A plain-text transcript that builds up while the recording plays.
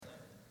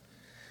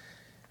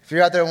If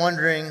you're out there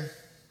wondering,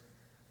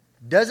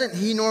 doesn't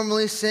he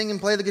normally sing and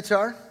play the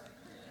guitar?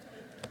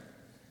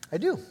 I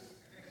do.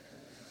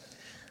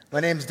 My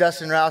name's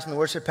Dustin Rouse. I'm the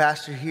worship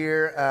pastor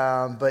here.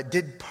 But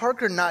did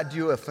Parker not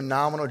do a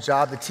phenomenal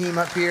job? The team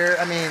up here,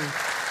 I mean,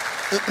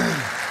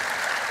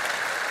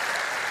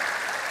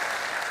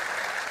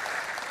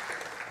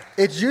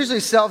 it's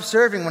usually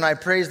self-serving when I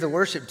praise the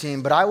worship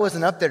team, but I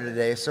wasn't up there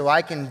today, so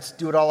I can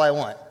do it all I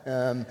want.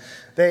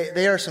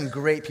 They are some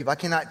great people. I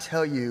cannot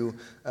tell you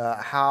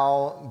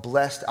how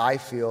blessed I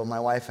feel, my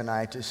wife and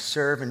I, to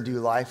serve and do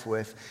life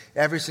with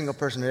every single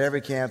person at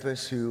every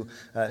campus who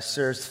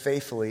serves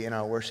faithfully in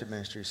our worship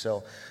ministry.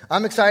 So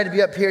I'm excited to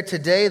be up here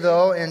today,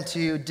 though, and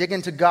to dig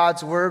into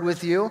God's Word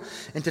with you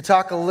and to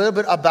talk a little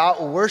bit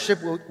about worship,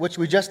 which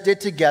we just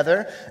did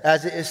together,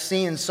 as it is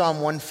seen in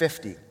Psalm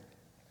 150.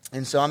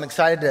 And so I'm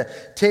excited to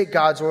take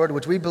God's Word,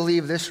 which we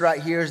believe this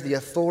right here is the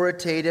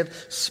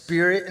authoritative,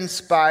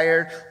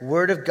 Spirit-inspired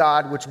Word of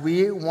God, which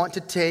we want to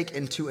take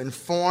and to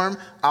inform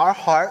our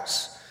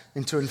hearts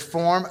and to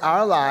inform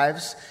our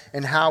lives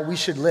and how we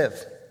should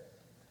live.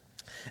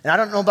 And I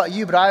don't know about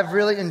you, but I've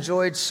really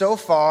enjoyed so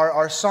far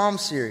our Psalm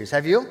series.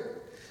 Have you?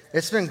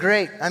 It's been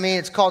great. I mean,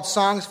 it's called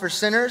Songs for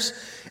Sinners,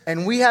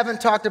 and we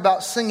haven't talked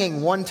about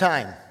singing one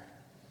time.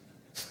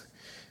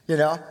 You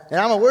know, and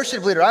I'm a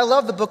worship leader. I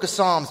love the book of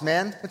Psalms,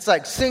 man. It's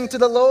like sing to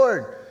the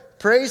Lord,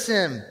 praise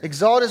Him,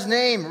 exalt His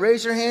name,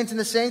 raise your hands in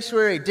the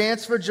sanctuary,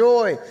 dance for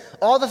joy.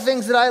 All the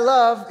things that I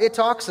love, it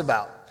talks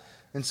about.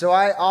 And so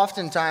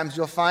oftentimes,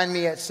 you'll find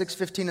me at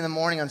 6:15 in the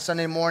morning on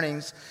Sunday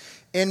mornings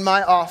in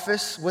my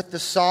office with the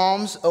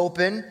Psalms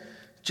open,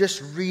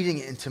 just reading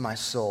it into my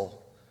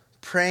soul,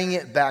 praying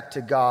it back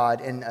to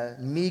God in a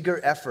meager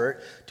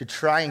effort to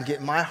try and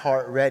get my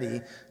heart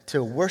ready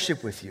to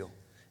worship with you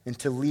and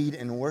to lead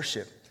in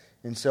worship.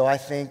 And so I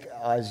think,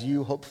 as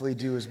you hopefully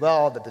do as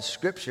well, that the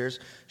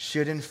Scriptures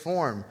should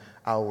inform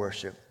our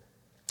worship.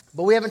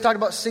 But we haven't talked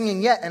about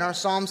singing yet in our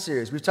Psalm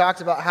series. We've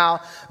talked about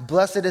how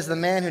blessed is the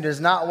man who does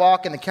not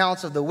walk in the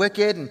counsel of the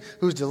wicked and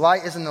whose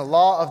delight is in the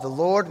law of the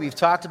Lord. We've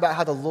talked about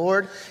how the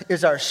Lord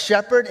is our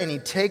shepherd and He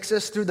takes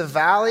us through the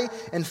valley.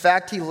 In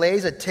fact, He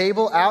lays a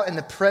table out in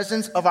the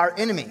presence of our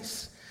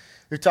enemies.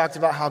 We've talked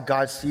about how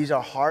God sees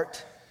our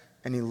heart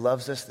and He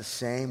loves us the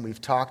same. We've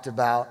talked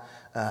about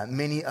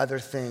many other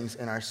things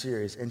in our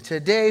series. And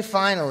today,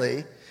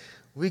 finally,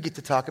 we get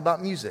to talk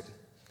about music.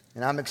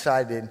 And I'm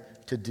excited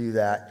to do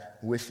that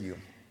with you.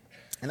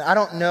 And I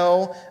don't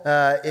know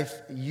if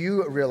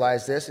you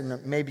realize this,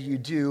 and maybe you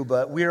do,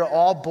 but we are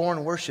all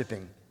born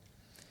worshiping.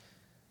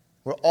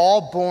 We're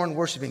all born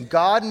worshiping.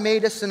 God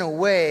made us in a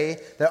way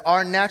that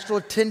our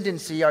natural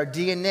tendency, our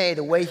DNA,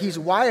 the way He's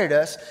wired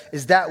us,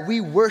 is that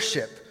we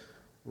worship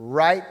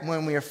right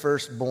when we are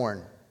first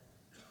born,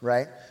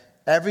 right?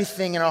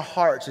 Everything in our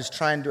hearts is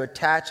trying to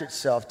attach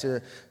itself,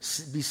 to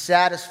be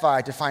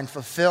satisfied, to find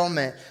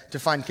fulfillment, to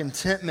find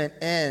contentment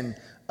in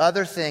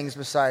other things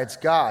besides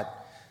God.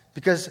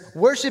 Because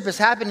worship is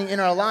happening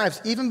in our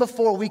lives even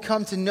before we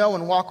come to know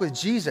and walk with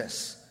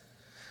Jesus.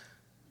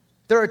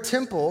 There are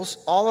temples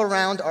all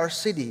around our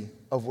city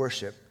of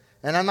worship.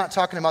 And I'm not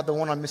talking about the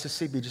one on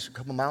Mississippi just a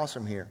couple miles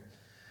from here.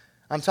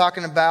 I'm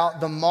talking about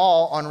the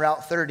mall on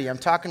Route 30. I'm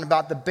talking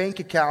about the bank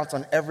accounts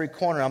on every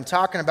corner. I'm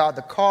talking about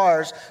the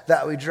cars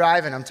that we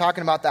drive in. I'm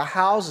talking about the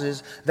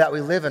houses that we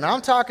live in.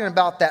 I'm talking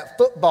about that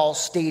football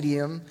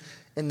stadium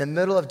in the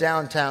middle of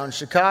downtown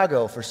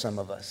Chicago for some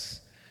of us.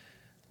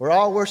 We're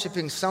all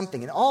worshiping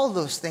something, and all of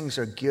those things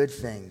are good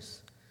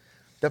things.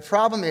 The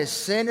problem is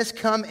sin has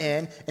come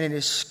in, and it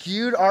has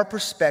skewed our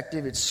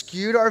perspective. It's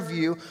skewed our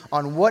view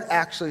on what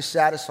actually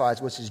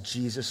satisfies, which is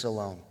Jesus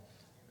alone.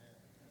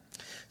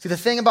 See, the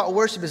thing about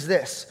worship is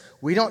this.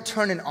 We don't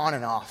turn it on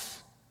and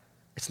off.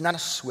 It's not a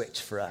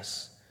switch for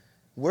us.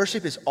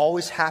 Worship is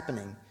always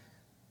happening.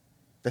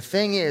 The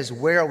thing is,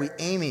 where are we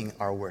aiming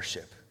our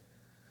worship?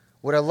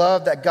 What I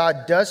love that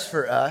God does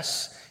for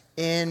us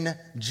in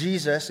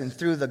Jesus and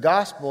through the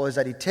gospel is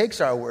that He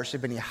takes our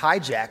worship and He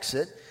hijacks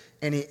it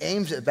and He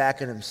aims it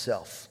back at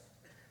Himself.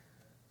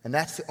 And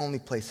that's the only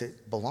place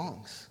it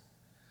belongs.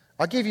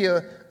 I'll give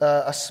you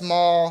a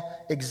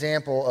small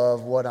example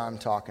of what I'm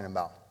talking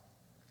about.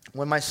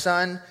 When my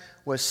son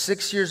was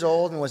 6 years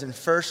old and was in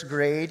first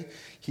grade,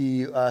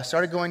 he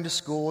started going to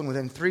school, and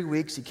within 3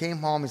 weeks, he came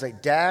home. He's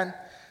like, "Dad,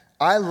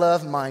 I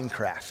love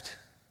Minecraft."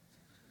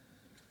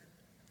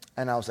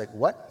 And I was like,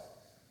 "What?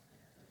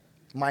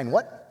 Mine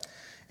what?"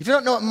 If you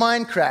don't know what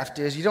Minecraft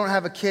is, you don't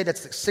have a kid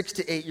that's like 6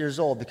 to 8 years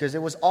old, because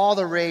it was all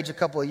the rage a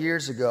couple of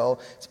years ago.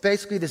 It's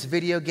basically this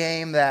video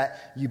game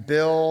that you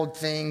build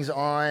things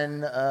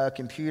on a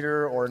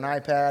computer or an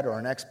iPad or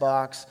an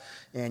Xbox,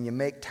 and you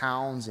make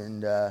towns,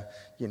 and,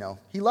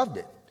 he loved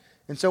it.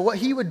 And so what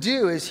he would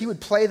do is he would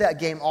play that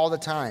game all the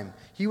time.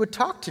 He would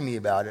talk to me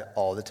about it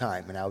all the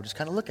time, and I would just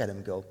kind of look at him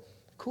and go,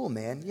 "Cool,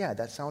 man. Yeah,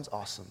 that sounds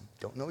awesome.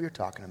 Don't know what you're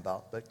talking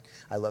about, but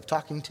I love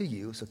talking to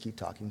you, so keep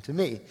talking to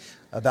me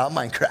about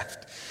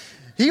Minecraft."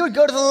 He would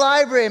go to the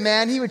library,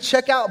 man. He would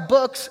check out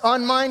books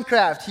on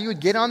Minecraft. He would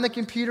get on the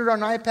computer or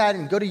on iPad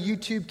and go to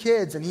YouTube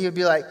Kids, and he would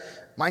be like,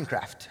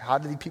 Minecraft.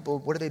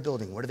 What are they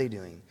building? What are they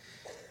doing?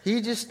 He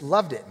just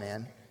loved it,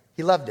 man.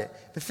 He loved it.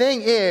 The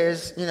thing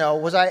is,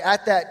 was I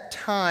at that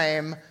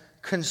time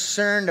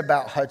concerned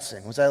about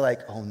Hudson? Was I like,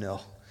 oh no,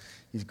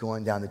 he's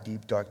going down the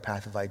deep, dark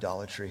path of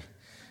idolatry.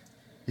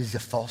 He's a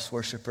false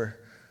worshiper.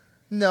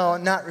 No,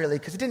 not really,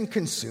 because it didn't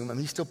consume him.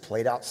 He still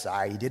played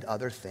outside. He did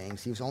other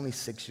things. He was only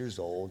 6 years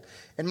old.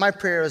 And my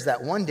prayer is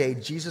that one day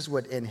Jesus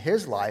would, in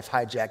his life,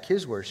 hijack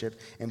his worship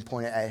and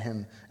point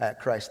it at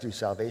Christ through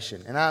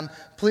salvation. And I'm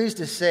pleased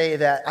to say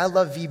that I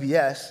love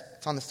VBS.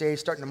 It's on the stage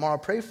starting tomorrow.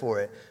 Pray for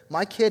it.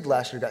 My kid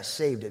last year got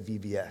saved at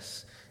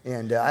VBS.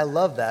 And I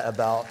love that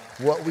about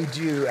what we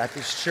do at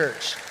this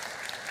church.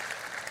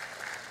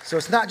 So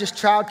it's not just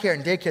childcare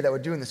and daycare that we're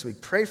doing this week.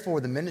 Pray for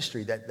the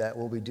ministry that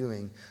we'll be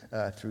doing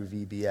through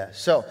VBS.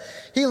 So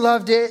he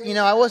loved it.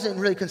 I wasn't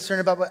really concerned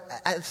about it,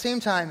 but at the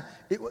same time,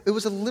 it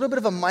was a little bit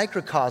of a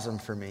microcosm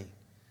for me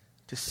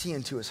to see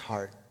into his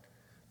heart,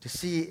 to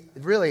see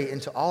really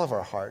into all of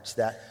our hearts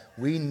that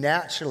we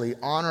naturally,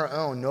 on our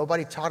own,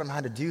 nobody taught him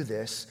how to do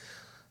this,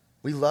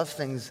 we love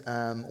things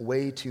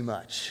way too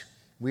much.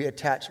 We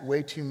attach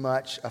way too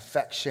much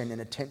affection and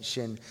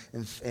attention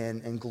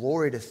and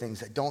glory to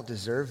things that don't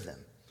deserve them.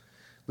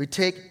 We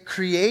take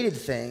created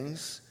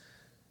things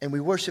and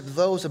we worship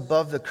those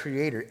above the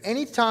Creator.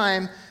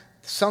 Anytime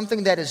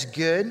something that is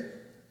good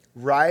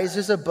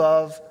rises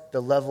above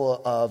the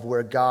level of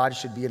where God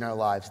should be in our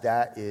lives,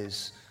 that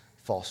is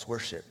false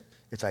worship.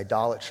 It's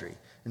idolatry.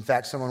 In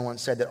fact, someone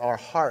once said that our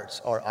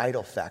hearts are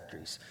idol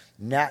factories.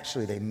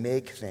 Naturally, they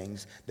make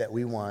things that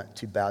we want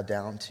to bow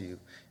down to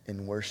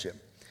in worship.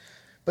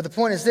 But the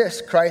point is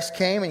this: Christ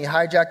came and he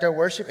hijacked our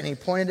worship and he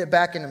pointed it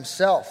back in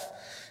himself.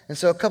 And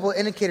so a couple of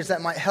indicators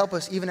that might help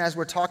us even as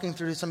we're talking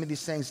through some of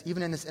these things,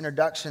 even in this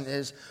introduction,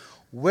 is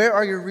where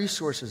are your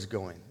resources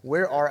going?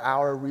 Where are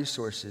our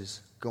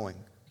resources going?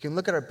 You can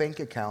look at our bank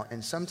account,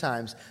 and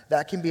sometimes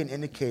that can be an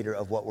indicator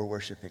of what we're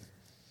worshiping,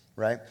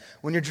 right?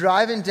 When you're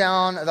driving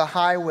down the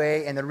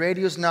highway and the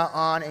radio's not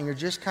on and you're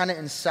just kind of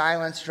in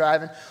silence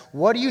driving,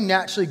 what do you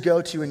naturally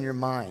go to in your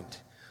mind?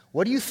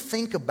 What do you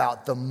think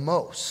about the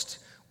most?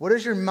 What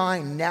does your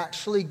mind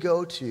naturally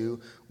go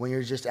to when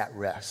you're just at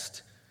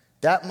rest?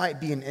 That might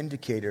be an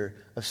indicator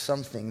of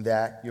something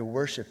that you're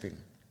worshiping.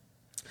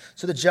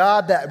 So the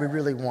job that we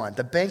really want,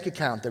 the bank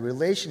account, the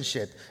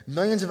relationship,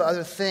 millions of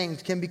other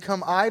things can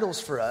become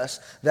idols for us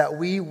that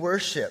we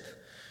worship.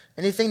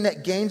 Anything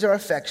that gains our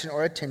affection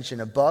or attention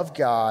above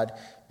God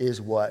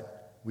is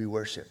what we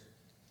worship.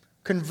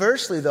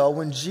 Conversely, though,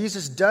 when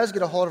Jesus does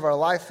get a hold of our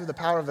life through the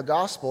power of the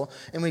gospel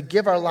and we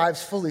give our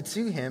lives fully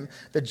to him,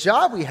 the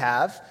job we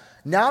have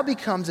now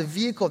becomes a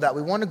vehicle that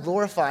we want to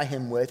glorify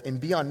him with and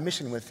be on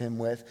mission with him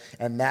with,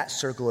 and that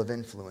circle of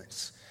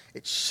influence.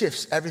 It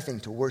shifts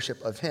everything to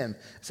worship of him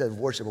instead of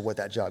worship of what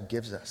that job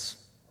gives us.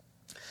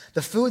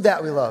 The food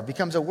that we love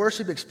becomes a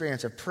worship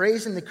experience of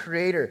praising the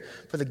Creator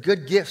for the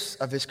good gifts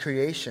of his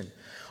creation.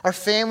 Our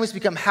families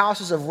become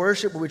houses of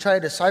worship where we try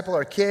to disciple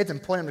our kids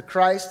and point them to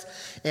Christ,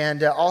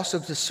 and also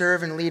to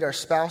serve and lead our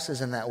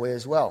spouses in that way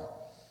as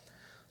well.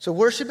 So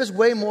worship is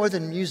way more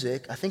than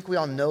music. I think we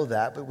all know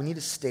that, but we need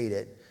to state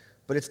it.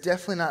 But it's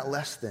definitely not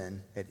less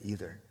than it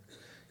either.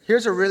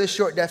 Here's a really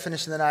short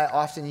definition that I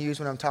often use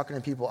when I'm talking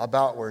to people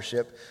about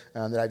worship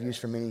that I've used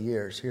for many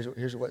years.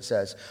 Here's what it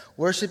says.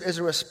 Worship is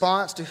a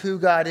response to who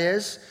God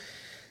is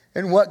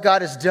and what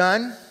God has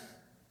done.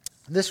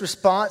 This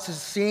response is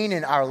seen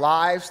in our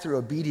lives through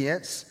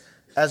obedience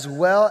as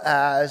well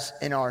as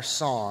in our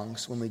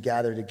songs when we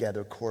gather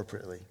together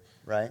corporately,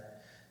 right?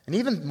 And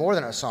even more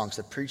than our songs,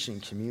 the preaching,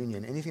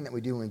 communion, anything that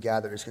we do when we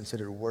gather is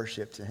considered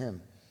worship to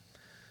him.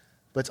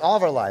 But it's all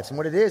of our lives. And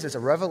what it is a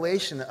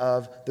revelation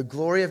of the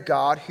glory of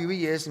God, who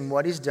he is and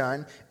what he's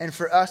done. And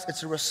for us,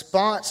 it's a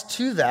response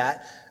to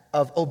that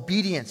of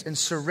obedience and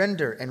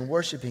surrender and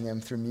worshiping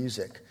him through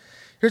music.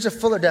 Here's a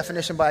fuller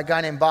definition by a guy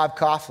named Bob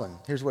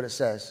Coughlin. Here's what it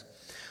says.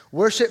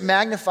 Worship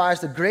magnifies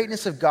the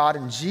greatness of God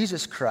in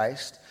Jesus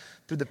Christ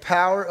through the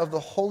power of the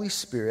Holy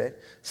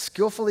Spirit,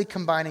 skillfully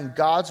combining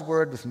God's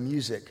word with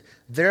music,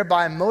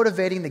 thereby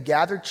motivating the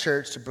gathered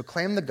church to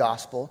proclaim the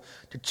gospel,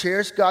 to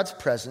cherish God's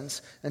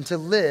presence, and to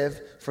live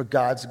for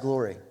God's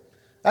glory.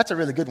 That's a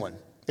really good one.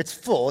 It's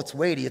full, it's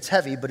weighty, it's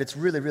heavy, but it's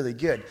really, really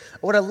good.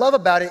 What I love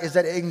about it is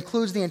that it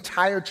includes the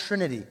entire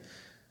Trinity.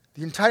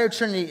 The entire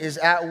Trinity is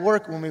at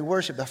work when we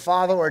worship. The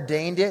Father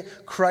ordained it.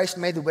 Christ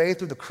made the way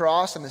through the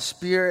cross, and the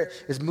Spirit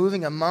is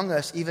moving among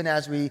us even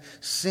as we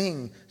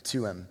sing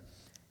to him.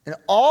 And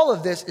all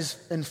of this is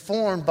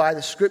informed by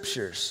the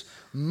Scriptures,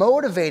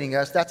 motivating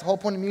us. That's the whole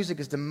point of music,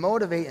 is to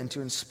motivate and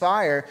to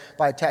inspire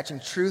by attaching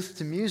truth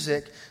to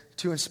music,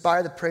 to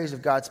inspire the praise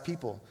of God's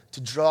people,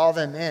 to draw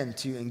them in,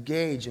 to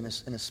engage in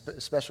a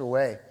special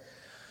way,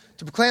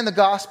 to proclaim the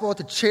gospel,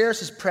 to cherish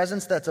his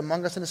presence that's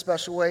among us in a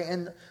special way,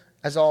 and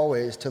as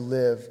always, to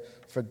live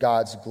for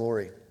God's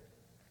glory.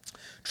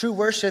 True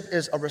worship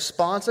is a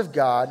response of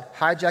God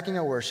hijacking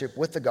our worship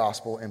with the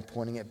gospel and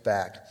pointing it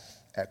back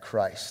at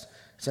Christ.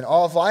 It's in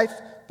all of life,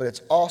 but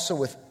it's also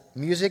with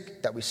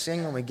music that we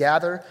sing when we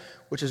gather,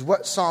 which is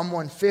what Psalm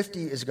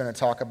 150 is going to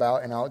talk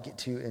about, and I'll get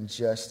to in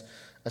just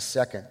a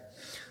second.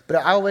 But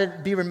I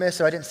would be remiss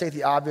if I didn't say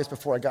the obvious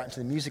before I got into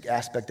the music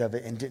aspect of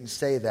it and didn't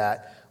say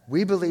that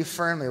we believe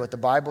firmly what the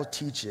Bible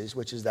teaches,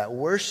 which is that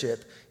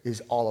worship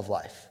is all of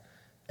life.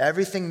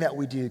 Everything that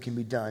we do can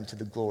be done to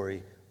the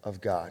glory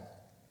of God.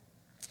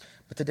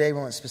 But today we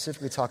want to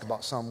specifically talk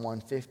about Psalm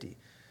 150.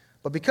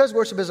 But because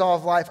worship is all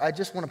of life, I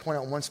just want to point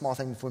out one small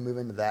thing before we move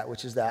into that,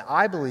 which is that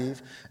I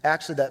believe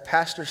actually that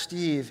Pastor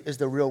Steve is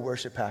the real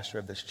worship pastor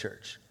of this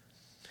church.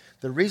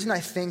 The reason I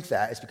think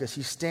that is because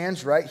he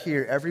stands right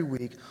here every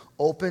week,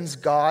 opens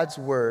God's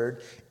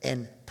word,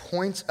 and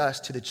points us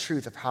to the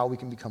truth of how we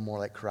can become more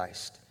like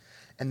Christ.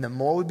 And the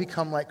more we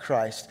become like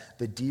Christ,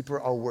 the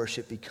deeper our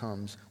worship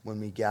becomes when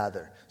we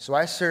gather. So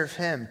I serve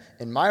him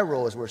in my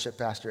role as worship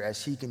pastor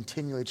as he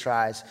continually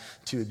tries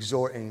to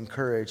exhort and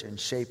encourage and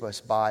shape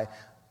us by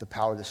the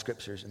power of the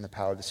Scriptures and the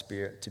power of the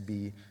Spirit to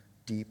be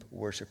deep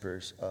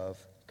worshipers of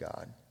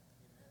God.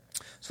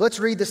 So let's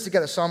read this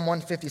together. Psalm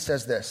 150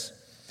 says this.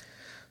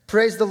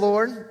 Praise the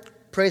Lord.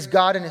 Praise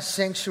God in his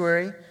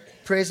sanctuary.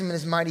 Praise him in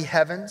his mighty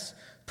heavens.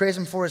 Praise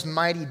him for his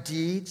mighty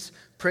deeds.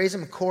 Praise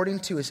him according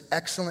to his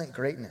excellent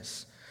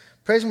greatness.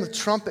 Praise him with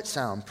trumpet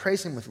sound.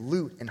 Praise him with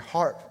lute and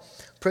harp.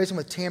 Praise him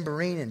with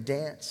tambourine and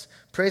dance.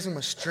 Praise him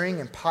with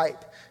string and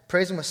pipe.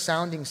 Praise him with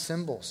sounding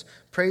cymbals.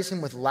 Praise him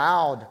with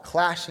loud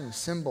clashing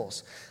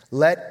cymbals.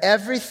 Let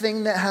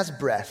everything that has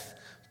breath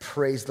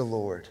praise the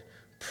Lord.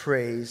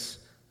 Praise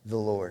the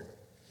Lord.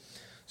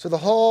 So the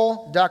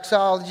whole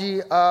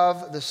doxology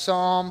of the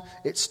psalm,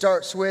 it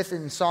starts with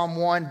in Psalm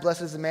 1,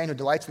 blessed is the man who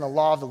delights in the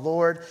law of the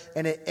Lord,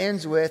 and it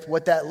ends with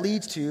what that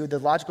leads to, the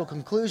logical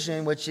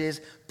conclusion, which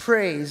is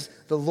praise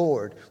the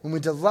Lord. When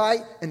we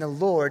delight in the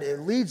Lord,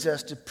 it leads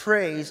us to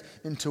praise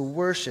and to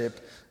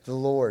worship the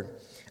Lord.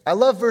 I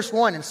love verse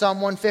 1 in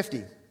Psalm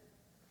 150.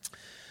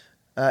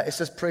 It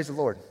says, praise the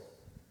Lord.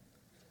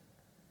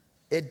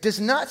 It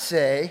does not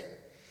say,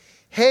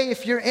 hey,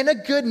 if you're in a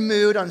good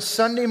mood on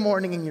Sunday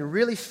morning and you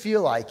really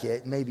feel like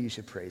it, maybe you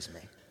should praise me.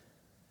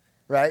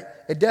 Right?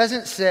 It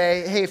doesn't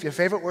say, hey, if your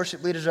favorite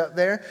worship leader's up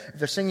there, if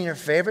they're singing your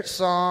favorite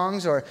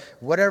songs or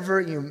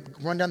whatever, you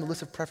run down the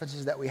list of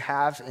preferences that we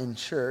have in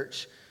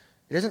church.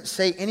 It doesn't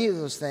say any of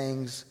those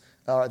things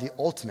are the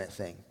ultimate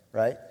thing,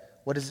 right?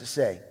 What does it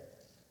say?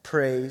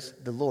 Praise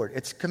the Lord.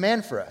 It's a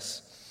command for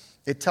us.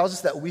 It tells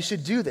us that we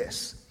should do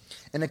this.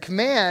 And a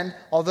command,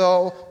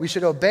 although we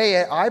should obey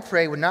it, I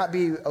pray, would not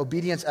be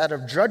obedience out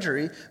of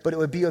drudgery, but it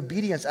would be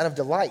obedience out of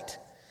delight.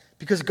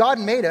 Because God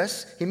made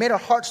us, he made our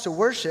hearts to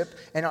worship,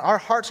 and our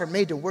hearts are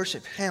made to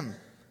worship him.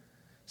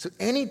 So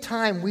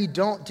anytime we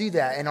don't do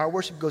that and our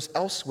worship goes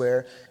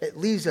elsewhere, it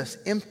leaves us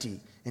empty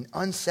and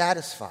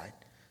unsatisfied.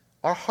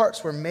 Our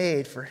hearts were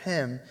made for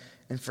him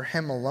and for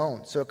him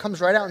alone. So it comes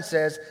right out and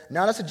says,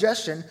 not a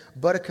suggestion,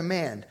 but a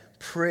command.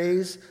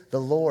 Praise the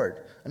Lord.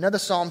 Another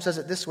psalm says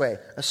it this way,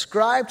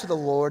 ascribe to the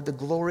Lord the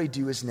glory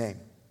due his name.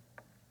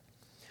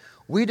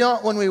 We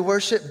don't, when we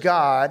worship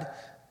God,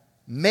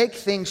 make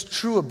things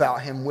true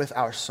about him with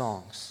our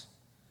songs.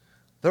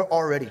 They're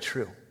already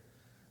true.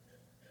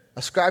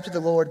 Ascribe to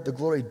the Lord the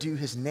glory due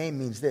his name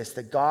means this,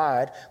 that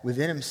God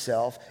within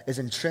himself is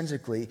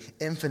intrinsically,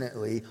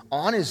 infinitely,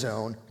 on his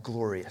own,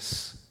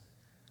 glorious.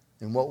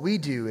 And what we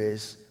do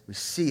is we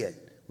see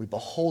it, we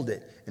behold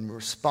it, and we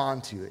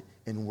respond to it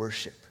in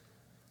worship.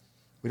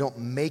 We don't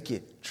make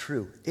it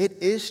true. It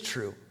is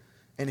true.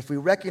 And if we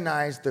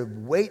recognize the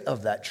weight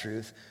of that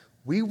truth,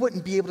 we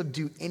wouldn't be able to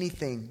do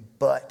anything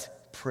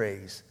but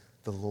praise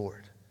the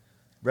Lord.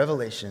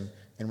 Revelation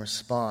and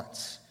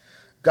response.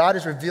 God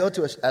is revealed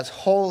to us as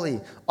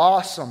holy,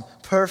 awesome,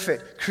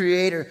 perfect,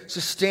 creator,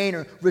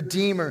 sustainer,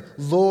 redeemer,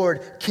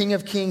 Lord, King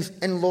of kings,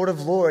 and Lord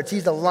of lords.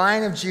 He's the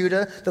Lion of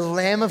Judah, the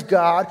Lamb of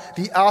God,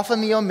 the Alpha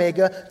and the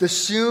Omega, the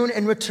soon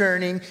and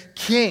returning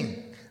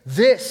King.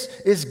 This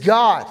is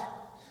God.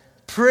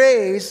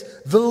 Praise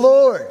the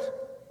Lord.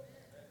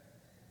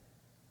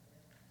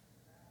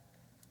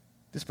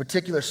 This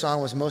particular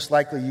song was most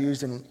likely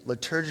used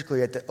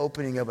liturgically at the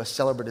opening of a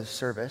celebrative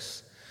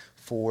service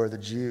for the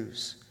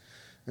Jews.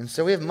 And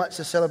so we have much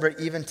to celebrate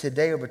even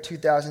today, over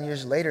 2,000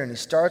 years later, and he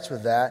starts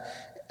with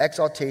that,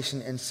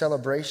 exaltation and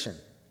celebration.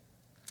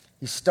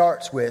 He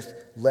starts with,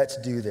 let's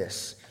do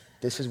this.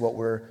 This is what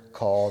we're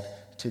called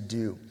to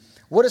do.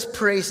 What does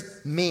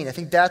praise mean? I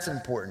think that's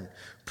important.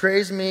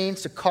 Praise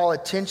means to call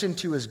attention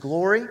to his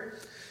glory,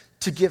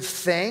 to give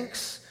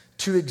thanks,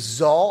 to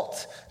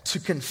exalt, to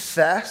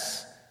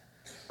confess.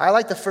 I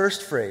like the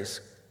first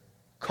phrase,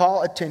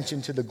 call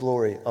attention to the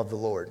glory of the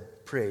Lord.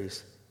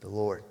 Praise the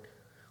Lord.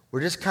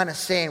 We're just kind of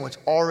saying what's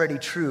already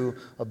true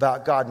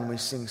about God when we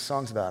sing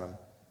songs about him,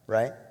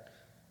 right?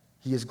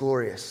 He is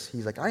glorious.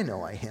 He's like, I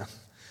know I am.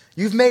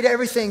 You've made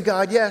everything,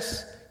 God,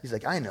 yes. He's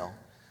like, I know.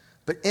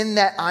 But in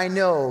that I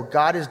know,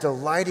 God is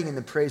delighting in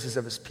the praises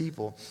of his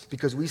people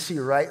because we see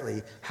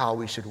rightly how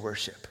we should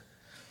worship.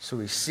 So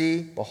we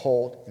see,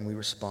 behold, and we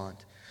respond.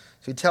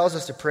 So he tells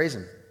us to praise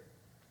him.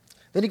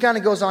 Then he kind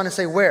of goes on to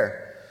say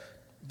where?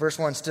 Verse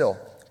 1 still.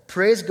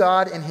 Praise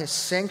God in his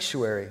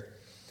sanctuary.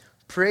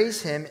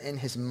 Praise him in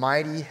his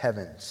mighty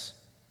heavens.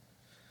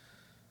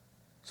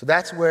 So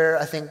that's where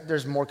I think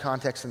there's more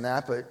context than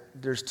that, but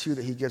there's two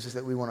that he gives us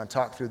that we want to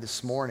talk through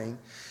this morning.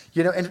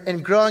 You know,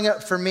 and growing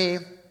up for me,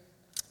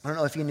 I don't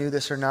know if you knew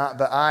this or not,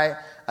 but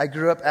I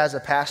grew up as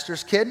a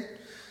pastor's kid.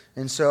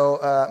 And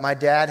so my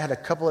dad had a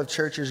couple of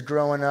churches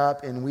growing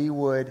up, and we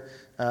would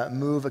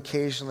move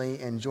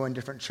occasionally and join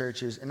different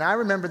churches. And I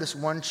remember this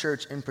one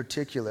church in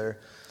particular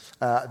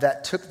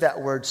that took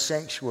that word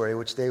sanctuary,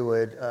 which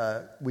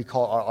we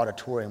call our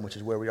auditorium, which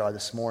is where we are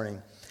this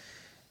morning.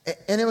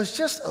 And it was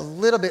just a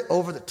little bit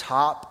over the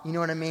top, you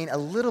know what I mean? A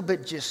little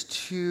bit just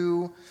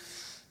too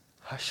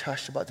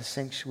hush-hush about the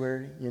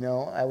sanctuary, you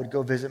know? I would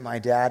go visit my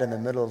dad in the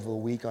middle of the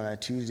week on a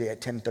Tuesday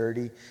at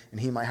 10:30, and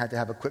he might have to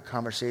have a quick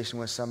conversation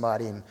with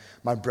somebody, and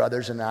my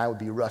brothers and I would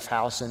be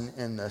roughhousing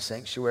in the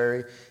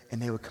sanctuary,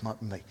 and they would come up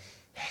and be like,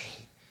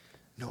 hey,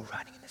 no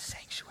running in the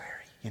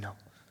sanctuary, you know?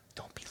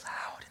 Don't be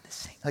loud in the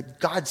sanctuary. Like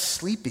God's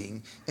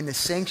sleeping in the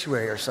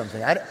sanctuary or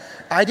something.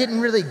 I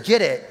didn't really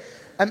get it.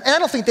 And I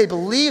don't think they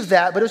believed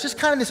that, but it was just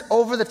kind of this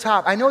over the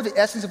top. I know the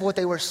essence of what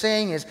they were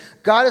saying is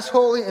God is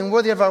holy and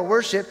worthy of our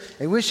worship,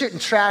 and we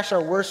shouldn't trash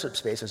our worship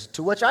spaces.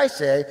 To which I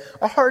say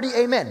a hearty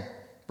amen,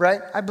 right?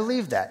 I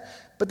believe that.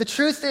 But the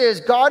truth is,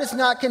 God is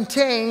not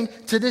contained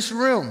to this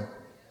room.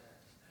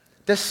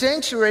 The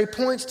sanctuary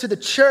points to the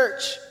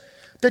church.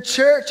 The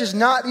church is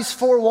not these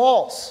four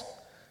walls.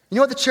 You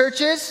know what the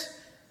church is?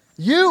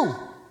 You.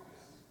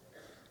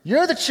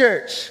 You're the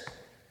church.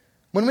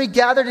 When we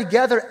gather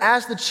together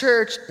as the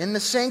church in the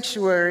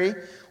sanctuary,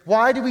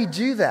 why do we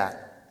do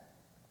that?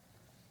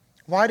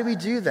 Why do we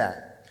do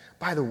that?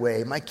 By the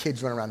way, my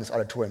kids run around this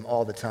auditorium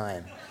all the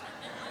time.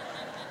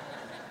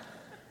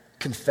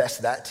 Confess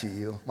that to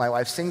you. My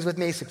wife sings with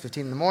me,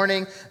 6:15 in the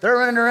morning. They're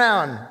running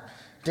around,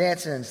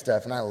 dancing and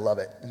stuff, and I love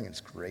it. I think it's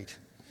great.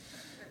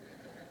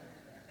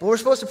 But we're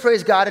supposed to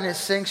praise God in his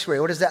sanctuary.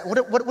 What does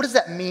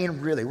that mean,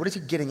 really? What is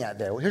he getting at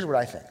there? Well, here's what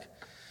I think.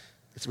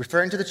 It's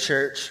referring to the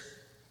church,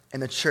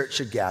 and the church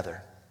should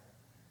gather.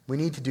 We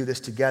need to do this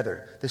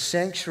together. The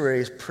sanctuary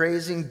is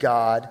praising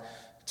God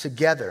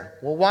together.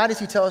 Well, why does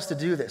he tell us to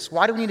do this?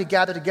 Why do we need to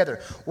gather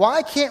together?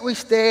 Why can't we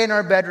stay in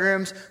our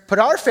bedrooms, put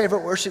our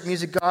favorite worship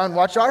music on,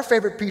 watch our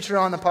favorite preacher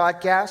on the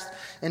podcast,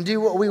 and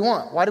do what we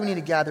want? Why do we need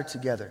to gather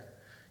together?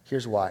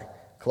 Here's why.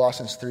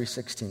 Colossians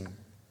 3:16.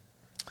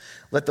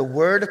 Let the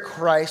word of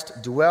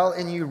Christ dwell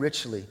in you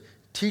richly,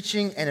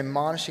 teaching and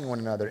admonishing one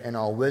another in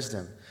all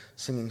wisdom,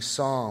 singing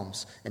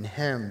psalms and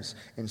hymns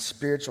and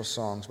spiritual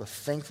songs with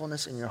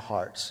thankfulness in your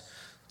hearts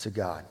to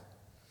God.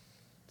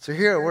 So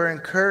here we're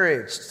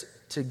encouraged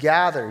to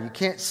gather. You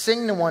can't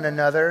sing to one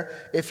another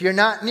if you're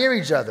not near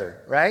each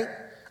other, right?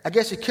 I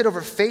guess you could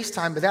over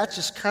FaceTime, but that's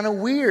just kind of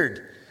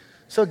weird.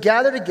 So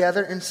gather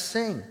together and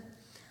sing.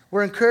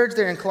 We're encouraged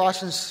there in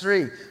Colossians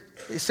 3.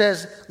 It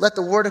says, let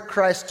the word of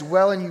Christ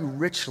dwell in you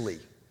richly.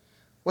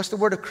 What's the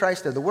word of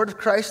Christ there? The word of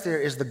Christ there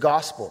is the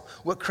gospel,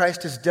 what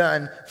Christ has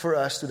done for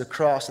us through the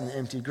cross and the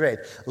empty grave.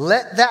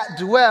 Let that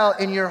dwell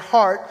in your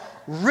heart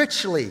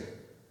richly.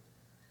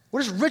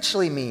 What does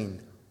richly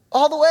mean?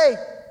 All the way.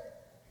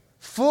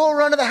 Full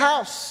run of the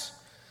house.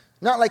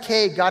 Not like,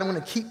 hey, God, I'm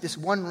going to keep this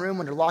one room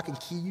under lock and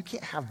key. You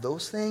can't have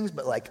those things,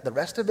 but like the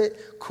rest of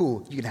it,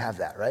 cool, you can have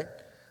that, right?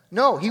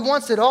 No, he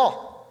wants it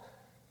all.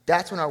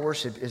 That's when our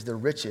worship is the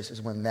richest, is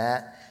when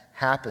that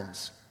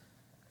happens.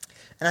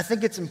 And I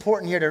think it's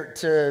important here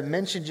to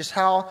mention just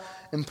how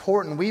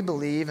important we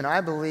believe, and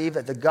I believe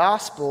that the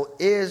gospel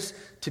is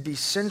to be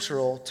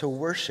central to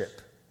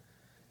worship.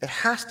 It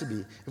has to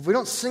be. If we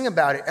don't sing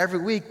about it every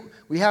week,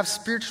 we have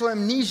spiritual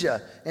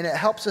amnesia, and it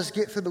helps us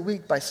get through the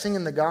week by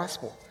singing the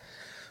gospel.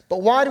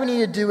 But why do we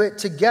need to do it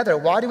together?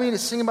 Why do we need to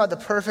sing about the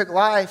perfect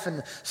life and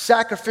the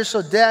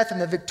sacrificial death and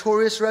the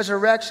victorious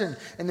resurrection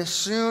and the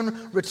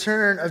soon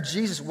return of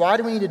Jesus? Why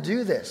do we need to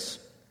do this?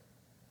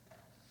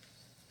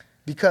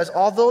 Because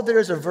although there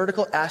is a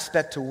vertical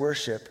aspect to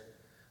worship,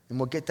 and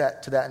we'll get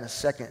to that in a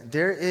second,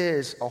 there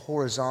is a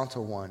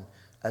horizontal one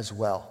as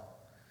well.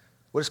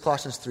 What does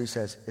Colossians 3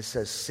 says? It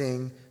says,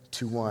 sing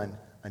to one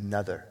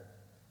another.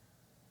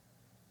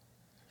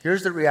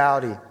 Here's the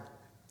reality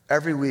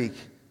every week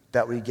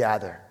that we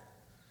gather.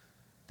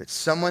 That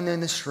someone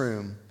in this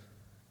room,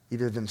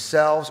 either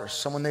themselves or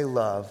someone they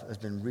love, has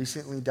been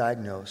recently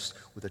diagnosed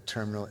with a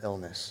terminal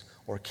illness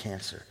or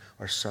cancer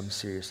or some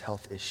serious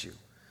health issue.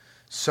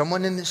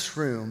 Someone in this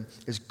room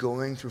is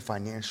going through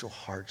financial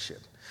hardship.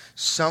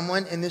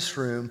 Someone in this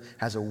room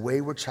has a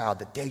wayward child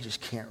that they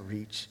just can't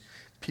reach.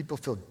 People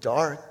feel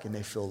dark and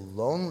they feel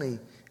lonely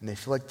and they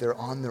feel like they're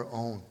on their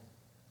own.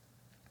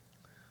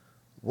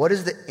 What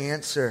is the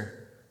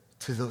answer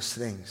to those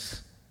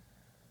things?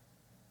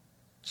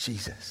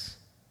 Jesus.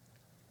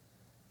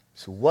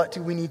 So what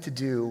do we need to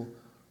do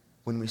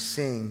when we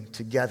sing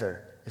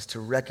together is to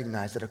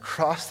recognize that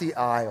across the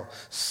aisle,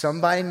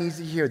 somebody needs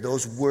to hear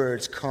those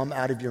words come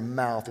out of your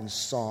mouth in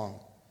song.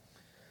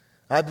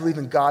 I believe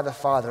in God the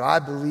Father. I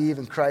believe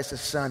in Christ the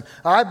Son.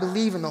 I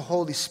believe in the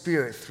Holy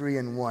Spirit, 3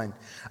 in 1.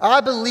 I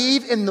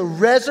believe in the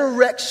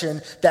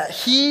resurrection that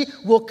he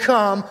will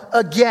come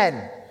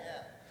again.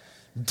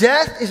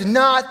 Death is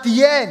not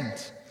the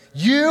end.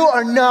 You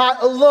are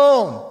not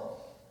alone.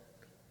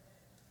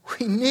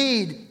 We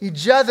need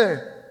each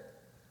other.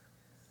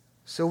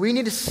 So we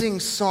need to sing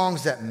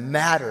songs that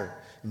matter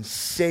and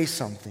say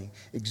something,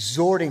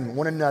 exhorting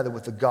one another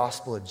with the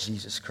gospel of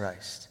Jesus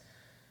Christ.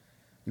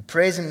 We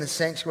praise him in the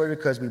sanctuary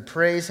because we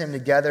praise him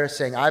together,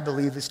 saying, I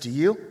believe this, do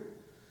you?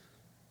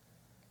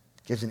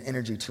 It gives an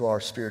energy to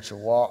our spiritual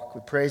walk.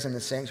 We praise him in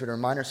the sanctuary to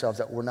remind ourselves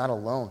that we're not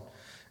alone,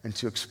 and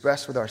to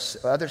express with our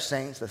other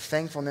saints the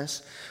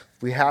thankfulness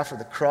we have for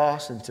the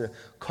cross, and to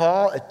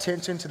call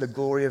attention to the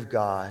glory of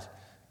God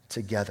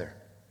together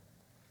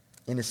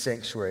in his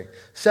sanctuary.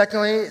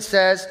 Secondly, it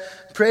says,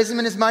 praise him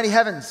in his mighty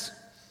heavens.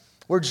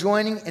 We're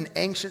joining an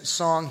ancient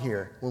song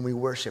here when we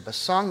worship, a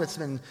song that's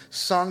been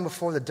sung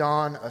before the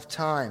dawn of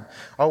time.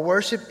 Our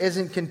worship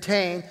isn't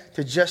contained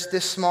to just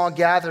this small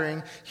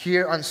gathering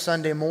here on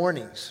Sunday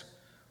mornings.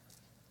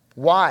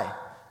 Why?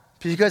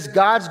 Because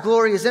God's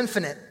glory is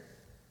infinite.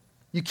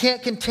 You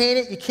can't contain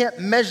it, you can't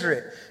measure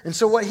it. And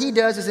so what he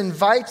does is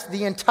invites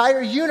the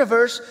entire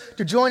universe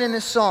to join in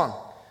this song.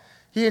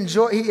 He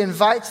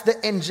invites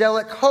the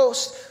angelic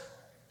host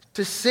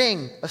to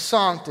sing a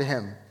song to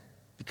him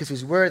because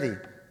he's worthy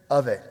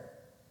of it.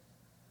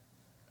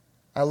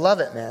 I love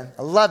it, man.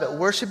 I love it.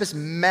 Worship is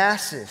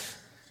massive.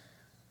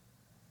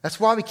 That's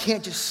why we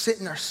can't just sit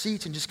in our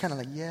seats and just kind of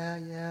like,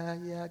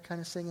 yeah, kind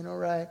of singing, all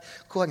right.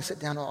 Cool, I can sit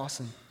down, oh,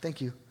 awesome, thank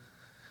you.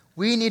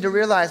 We need to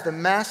realize the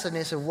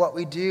massiveness of what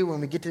we do when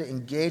we get to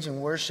engage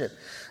in worship,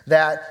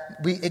 that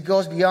it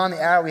goes beyond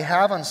the hour we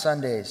have on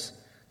Sundays,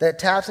 that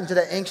taps into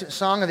that ancient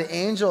song of the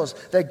angels,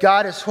 that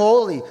God is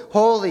holy,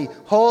 holy,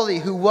 holy,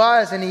 who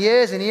was, and he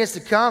is to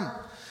come.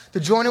 To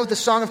join in with the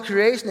song of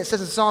creation, it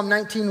says in Psalm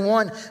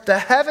 19:1, the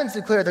heavens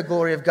declare the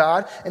glory of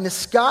God, and the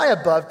sky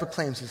above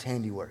proclaims his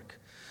handiwork.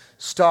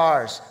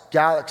 Stars,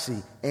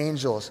 galaxy,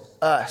 angels,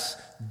 us,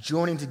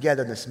 joining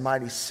together in this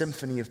mighty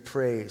symphony of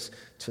praise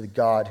to the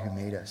God who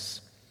made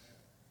us.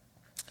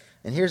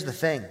 And here's the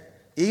thing.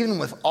 Even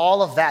with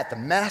all of that, the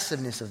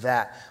massiveness of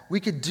that, we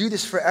could do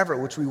this forever,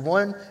 which we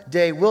one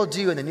day will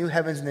do in the new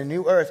heavens and the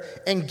new earth.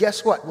 And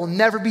guess what? We'll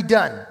never be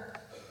done.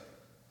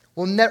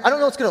 I don't know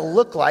what it's going to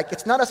look like.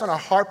 It's not us on a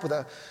harp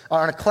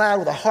on a cloud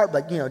with a harp,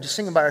 like, just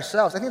singing by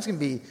ourselves. I think it's going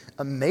to be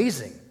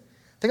amazing.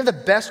 Think of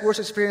the best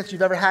worship experience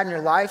you've ever had in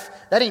your life.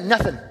 That ain't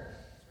nothing.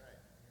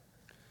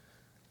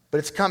 But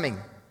it's coming,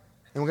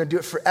 and we're going to do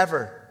it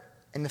forever.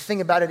 And the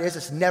thing about it is,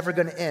 it's never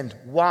going to end.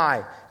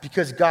 Why?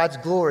 Because God's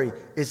glory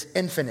is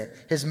infinite.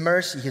 His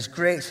mercy, his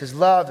grace, his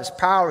love, his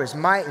power, his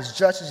might, his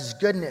justice, his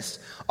goodness.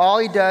 All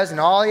he does and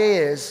all he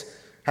is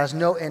has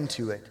no end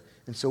to it.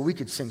 And so we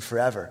could sing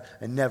forever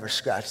and never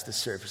scratch the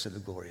surface of the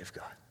glory of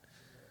God.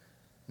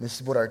 And this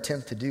is what our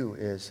attempt to do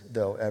is,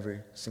 though, every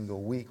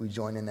single week we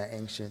join in that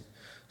ancient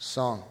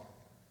song.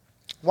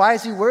 Why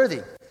is he worthy?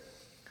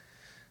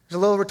 There's a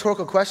little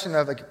rhetorical question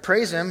of,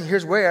 praise him,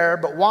 here's where,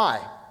 but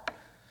why?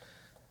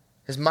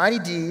 His mighty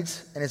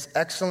deeds and his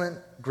excellent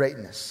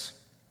greatness.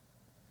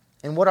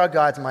 And what are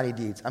God's mighty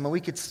deeds? I mean,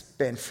 we could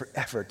spend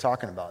forever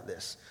talking about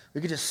this.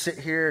 We could just sit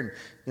here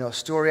and,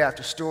 story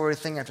after story,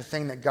 thing after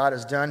thing that God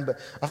has done. But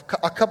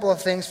a couple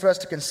of things for us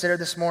to consider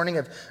this morning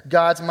of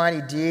God's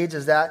mighty deeds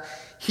is that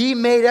he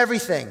made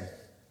everything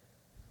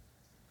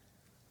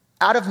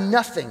out of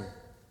nothing.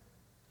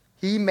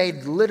 He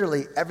made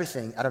literally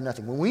everything out of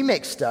nothing. When we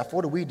make stuff,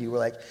 what do? We're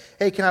like,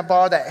 hey, can I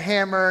borrow that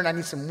hammer? And I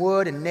need some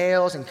wood and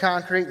nails and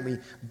concrete. And we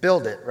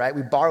build it, right?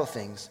 We borrow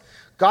things.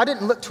 God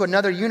didn't look to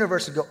another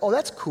universe and go, oh,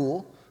 that's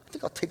cool. I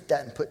think I'll take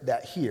that and put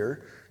that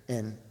here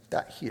and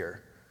that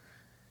here.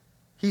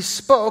 He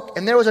spoke,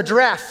 and there was a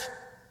giraffe.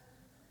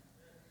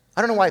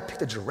 I don't know why I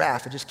picked a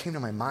giraffe. It just came to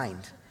my mind.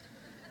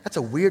 That's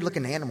a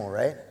weird-looking animal,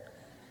 right?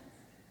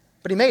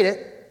 But he made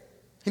it.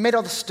 He made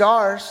all the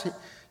stars.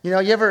 You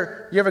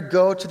ever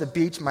go to the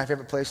beach? My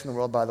favorite place in the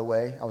world, by the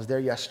way. I was there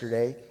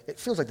yesterday. It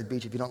feels like the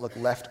beach if you don't look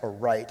left or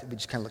right. You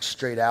just kind of look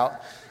straight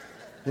out.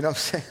 You know what I'm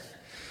saying?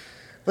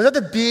 But at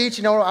the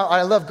beach,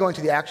 I love going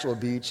to the actual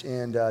beach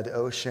and the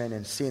ocean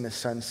and seeing the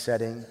sun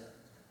setting.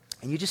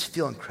 And you just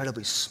feel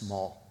incredibly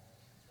small.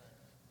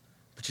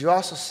 But you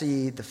also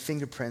see the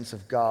fingerprints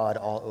of God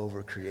all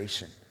over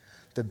creation.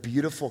 The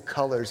beautiful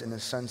colors in the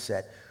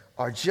sunset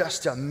are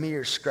just a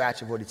mere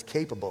scratch of what he's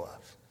capable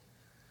of.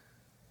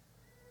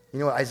 You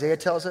know what Isaiah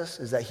tells us?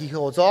 Is that he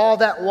holds all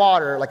that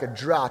water like a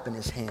drop in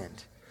his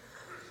hand.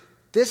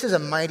 This is a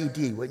mighty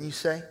deed, wouldn't you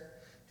say?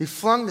 He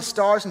flung the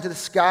stars into the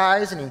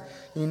skies, and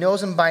he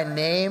knows them by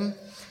name.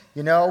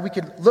 We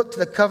could look to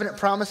the covenant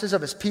promises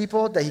of his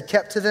people that he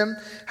kept to them,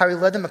 how he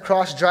led them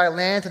across dry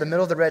land to the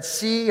middle of the Red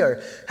Sea,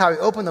 or how he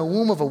opened the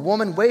womb of a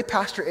woman way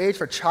past her age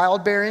for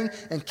childbearing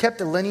and kept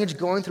the lineage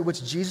going through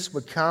which Jesus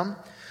would come.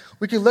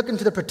 We could look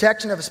into the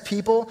protection of his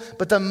people,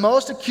 but the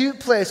most acute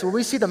place where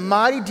we see the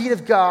mighty deed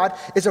of God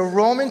is a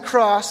Roman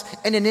cross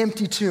and an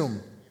empty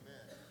tomb.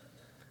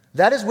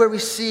 That is where we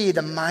see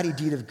the mighty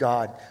deed of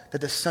God,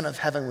 that the Son of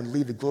Heaven would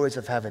leave the glories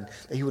of heaven,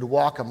 that he would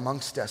walk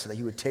amongst us, that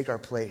he would take our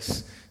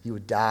place, he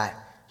would die,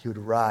 he would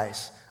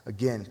rise,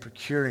 again,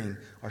 procuring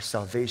our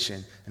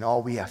salvation, and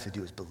all we have to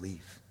do is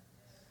believe.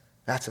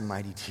 That's a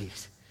mighty deed.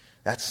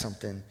 That's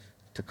something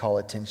to call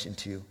attention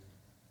to.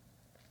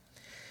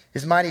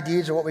 His mighty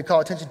deeds are what we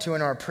call attention to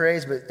in our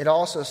praise, but it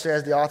also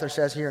says, the author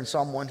says here in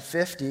Psalm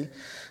 150,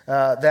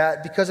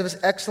 that because of his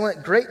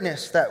excellent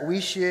greatness that we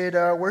should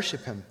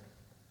worship him.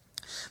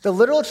 The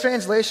literal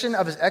translation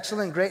of his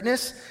excellent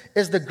greatness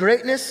is the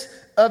greatness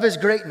of his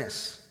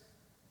greatness.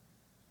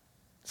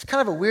 It's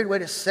kind of a weird way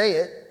to say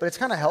it, but it's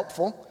kind of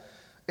helpful.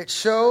 It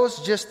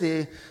shows just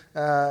the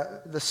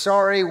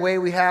sorry way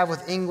we have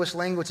with English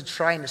language to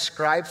try and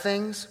describe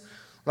things.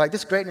 Like,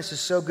 this greatness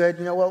is so good,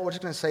 you know what, we're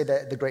just going to say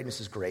that the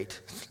greatness is great.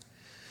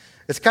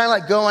 It's kind of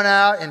like going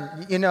out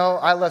and,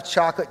 I love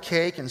chocolate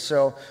cake, and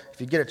so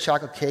if you get a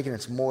chocolate cake and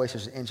it's moist,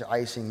 there's an inch of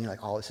icing, and you're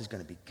like, oh, this is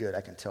going to be good,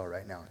 I can tell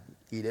right now.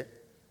 Eat it.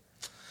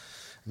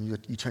 And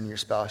you turn to your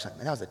spouse, like,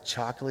 man, that was the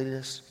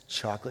chocolatest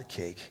chocolate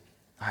cake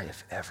I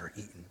have ever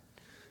eaten.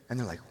 And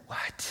they're like,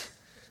 what?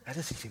 That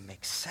doesn't even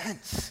make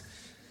sense.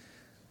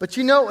 But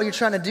you know what you're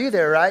trying to do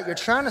there, right? You're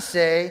trying to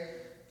say,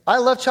 I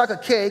love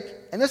chocolate cake,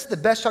 and this is the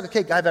best chocolate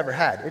cake I've ever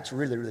had. It's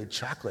really, really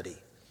chocolatey.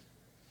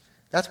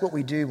 That's what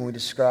we do when we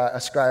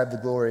ascribe the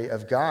glory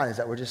of God, is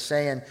that we're just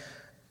saying,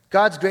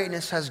 God's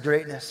greatness has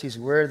greatness. He's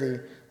worthy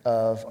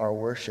of our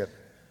worship.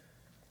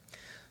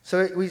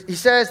 So he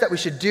says that we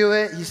should do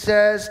it. He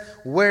says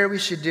where we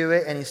should do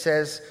it, and he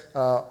says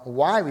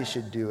why we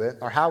should do it,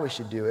 or how we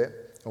should do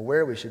it, or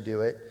where we should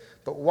do it.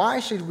 But why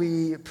should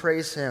we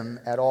praise him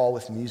at all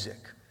with music?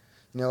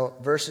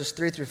 Verses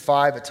 3 through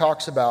 5, it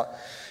talks about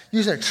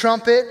using a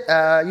trumpet,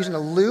 using a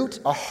lute,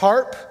 a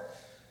harp,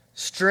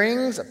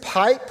 strings, a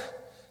pipe,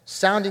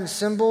 sounding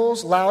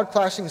cymbals, loud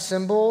clashing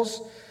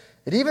cymbals.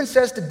 It even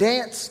says to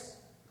dance.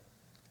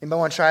 Anybody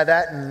want to try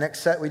that in the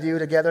next set we do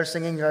together,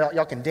 singing?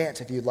 Y'all can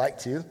dance if you'd like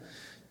to.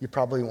 You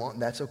probably won't,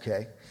 and that's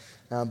okay.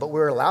 But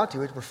we're allowed to.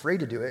 We're free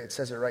to do it. It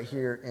says it right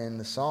here in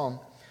the psalm.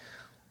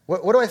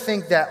 What do I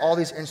think that all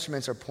these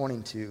instruments are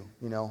pointing to?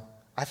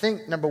 I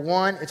think, number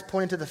one, it's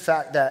pointing to the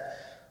fact that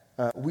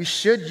we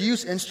should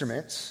use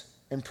instruments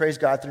and praise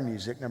God through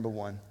music, number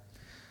one.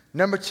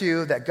 Number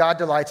two, that God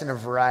delights in a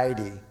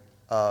variety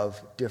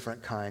of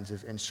different kinds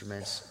of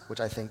instruments, which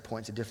I think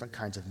points to different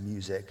kinds of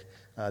music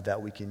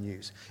that we can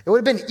use. It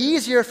would have been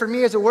easier for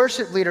me as a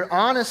worship leader,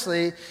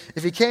 honestly,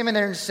 if he came in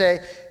there and say,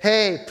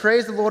 hey,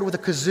 praise the Lord with a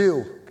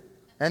kazoo.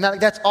 And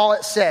that's all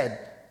it said.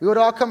 We would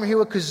all come in here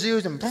with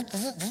kazoos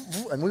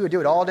and we would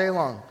do it all day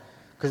long,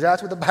 because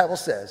that's what the Bible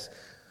says.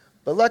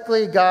 But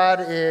luckily,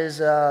 God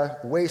is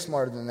way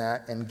smarter than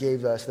that and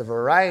gave us the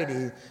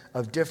variety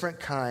of different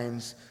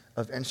kinds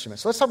of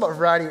instruments. So let's talk about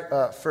variety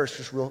first,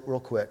 just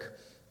real quick.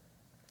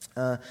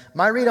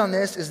 My read on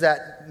this is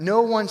that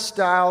no one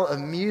style of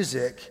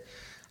music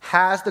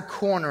has the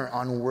corner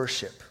on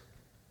worship.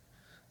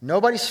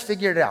 Nobody's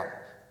figured it out.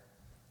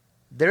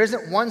 There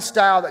isn't one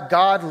style that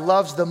God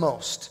loves the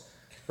most,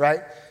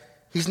 right?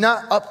 He's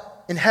not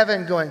up in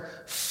heaven going,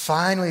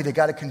 finally, they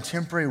got a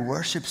contemporary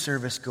worship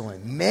service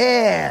going.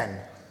 Man!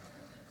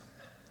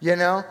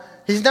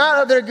 He's not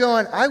up there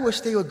going, I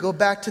wish they would go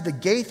back to the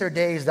Gaither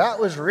days. That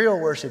was real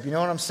worship. You know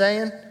what I'm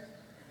saying?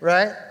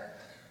 Right?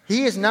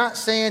 He is not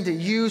saying to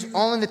use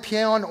only the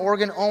piano and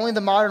organ, only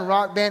the modern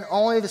rock band,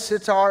 only the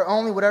sitar,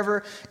 only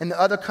whatever in the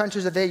other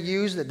countries that they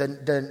use,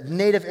 the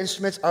native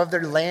instruments of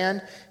their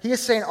land. He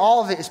is saying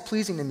all of it is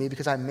pleasing to me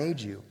because I made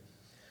you.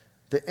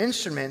 The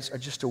instruments are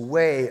just a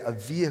way, a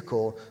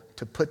vehicle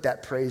to put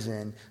that praise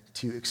in,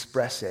 to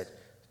express it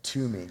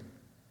to me.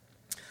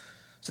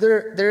 So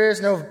there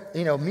is no,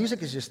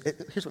 music is just,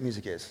 here's what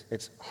music is.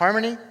 It's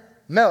harmony,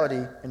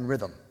 melody, and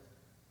rhythm.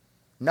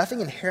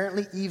 Nothing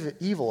inherently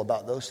evil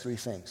about those three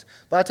things.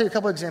 But I'll tell you a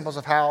couple examples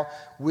of how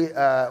we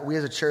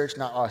as a church,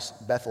 not us,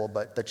 Bethel,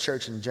 but the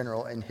church in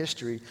general in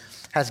history,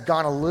 has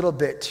gone a little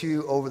bit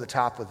too over the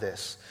top with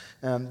this.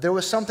 There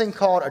was something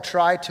called a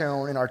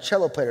tritone, and our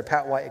cello player,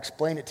 Pat White,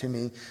 explained it to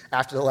me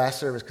after the last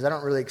service, because I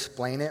don't really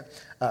explain it,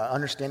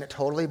 understand it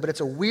totally, but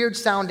it's a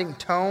weird-sounding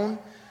tone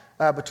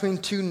between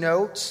two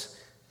notes,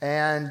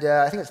 and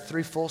I think it's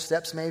 3 full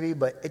steps maybe,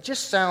 but it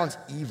just sounds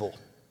evil,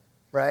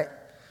 right?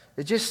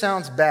 It just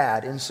sounds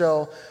bad, and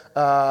so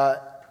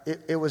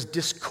it was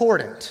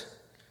discordant.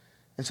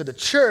 And so the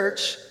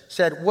church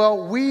said,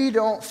 well, we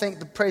don't think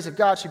the praise of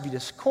God should be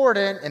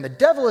discordant, and the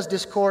devil is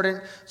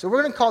discordant, so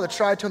we're going to call the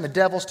tritone the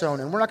devil's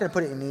tone, and we're not going to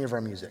put it in any of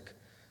our music,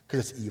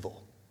 because it's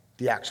evil.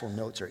 The actual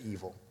notes are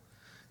evil.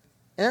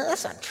 And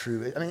that's not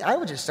true. I mean, I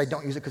would just say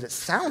don't use it because it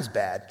sounds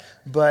bad,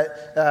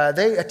 but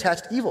they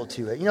attached evil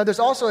to it. There's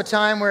also a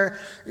time where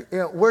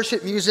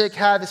worship music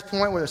had this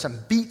point where some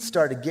beats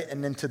started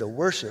getting into the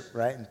worship,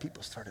 right? And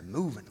people started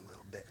moving a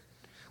little bit,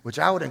 which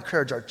I would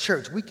encourage our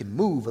church. We can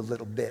move a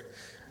little bit.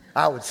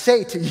 I would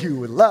say to you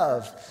with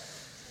love.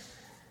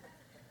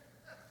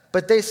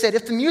 But they said,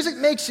 if the music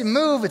makes you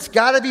move, it's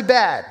got to be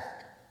bad.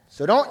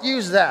 So don't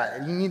use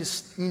that. You need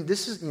to,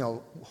 this is,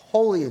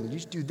 holy, and you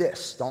just do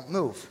this. Don't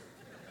move.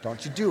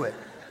 Don't you do it.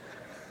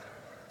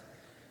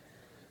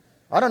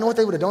 I don't know what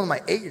they would have done with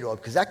my 8-year-old,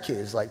 because that kid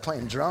is like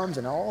playing drums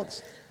and all.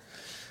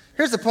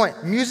 Here's the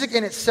point. Music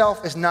in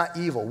itself is not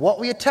evil. What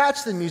we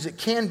attach to the music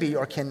can be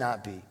or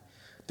cannot be.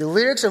 The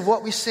lyrics of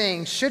what we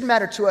sing should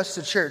matter to us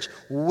as a church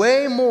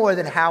way more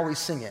than how we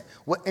sing it,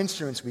 what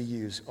instruments we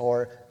use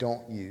or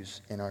don't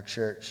use in our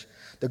church.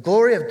 The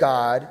glory of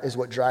God is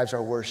what drives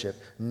our worship,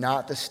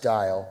 not the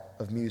style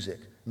of music.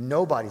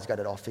 Nobody's got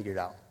it all figured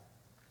out.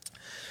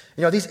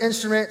 You know, these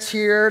instruments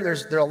here,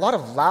 there are a lot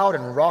of loud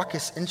and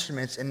raucous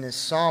instruments in this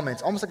psalm.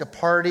 It's almost like a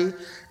party. You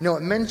know,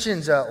 it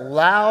mentions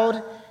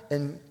loud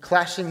and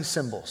clashing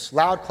cymbals,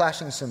 loud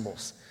clashing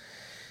cymbals.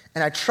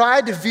 And I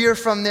tried to veer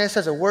from this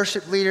as a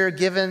worship leader,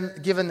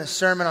 given the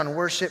sermon on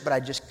worship, but I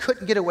just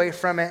couldn't get away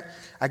from it.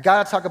 I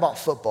got to talk about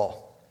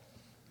football.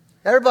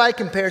 Everybody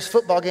compares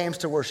football games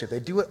to worship. They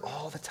do it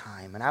all the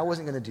time, and I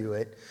wasn't going to do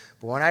it.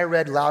 But when I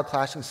read loud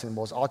clashing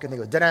cymbals, all I could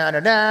think was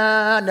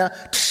da-da-da-da-da,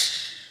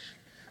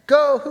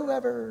 go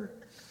whoever.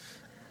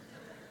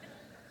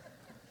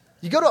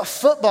 You go to a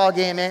football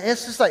game, man,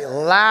 it's just like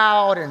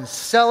loud and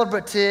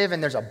celebrative,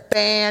 and there's a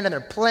band, and they're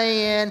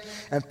playing,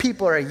 and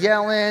people are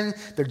yelling,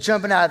 they're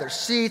jumping out of their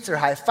seats, they're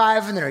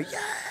high-fiving, they're,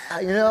 yeah,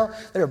 you know,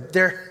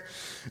 they're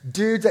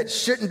dudes that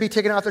shouldn't be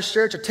taking off their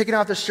shirts are taking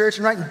off their shirts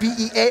and writing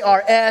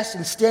B-E-A-R-S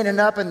and standing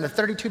up in the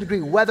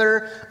 32-degree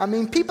weather. I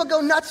mean, people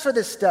go nuts for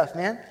this stuff,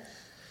 man.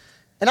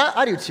 And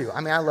I do too. I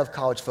mean, I love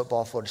college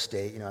football, Florida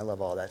State, you know, I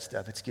love all that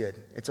stuff. It's good.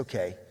 It's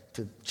okay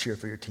to cheer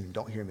for your team.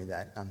 Don't hear me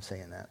that. I'm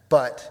saying that.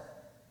 But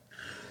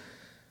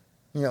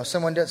you know,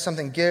 someone does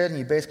something good and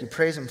you basically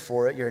praise them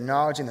for it. You're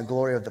acknowledging the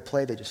glory of the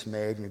play they just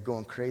made and you're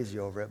going crazy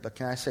over it. But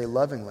can I say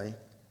lovingly,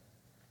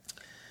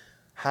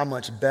 how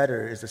much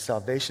better is the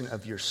salvation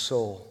of your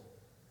soul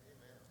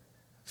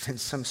than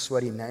some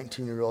sweaty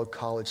 19-year-old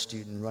college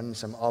student running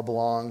some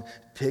oblong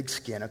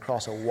pigskin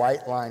across a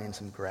white line in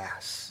some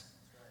grass?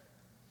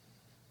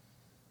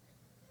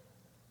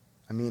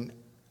 I mean,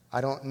 I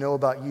don't know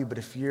about you, but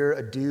if you're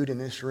a dude in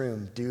this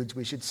room, dudes,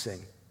 we should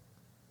sing.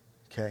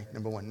 Okay,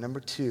 number one. Number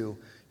two,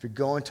 if you're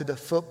going to the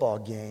football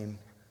game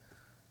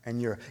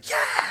and you're,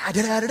 yeah,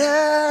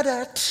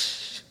 da-da-da-da-da,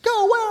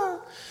 go,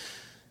 wow.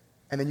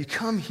 And then you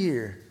come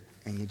here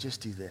and you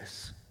just do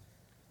this.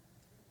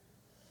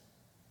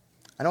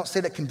 I don't say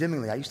that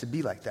condemningly. I used to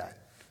be like that.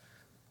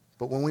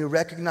 But when we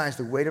recognize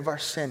the weight of our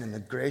sin and the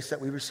grace that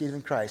we receive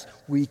in Christ,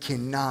 we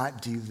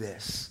cannot do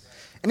this.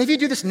 And if you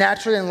do this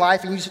naturally in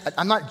life, and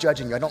I'm not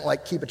judging you. I don't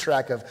like keep a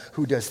track of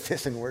who does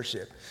this in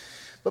worship.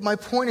 But my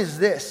point is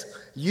this.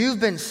 You've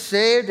been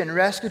saved and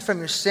rescued from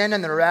your sin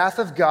and the wrath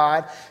of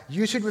God.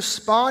 You should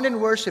respond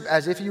in worship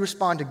as if you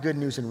respond to good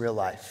news in real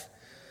life.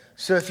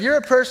 So if you're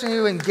a person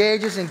who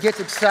engages and gets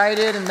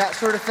excited and that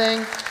sort of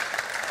thing,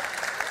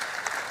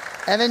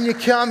 and then you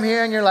come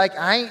here and you're like,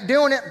 I ain't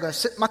doing it. I'm going to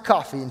sip my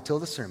coffee until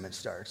the sermon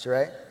starts,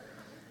 right?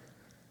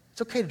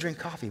 It's okay to drink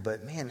coffee,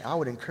 but man, I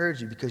would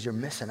encourage you because you're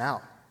missing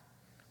out.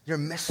 You're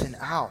missing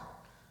out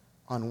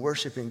on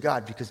worshiping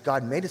God because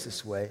God made us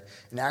this way,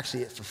 and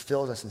actually it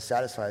fulfills us and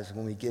satisfies us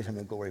when we give him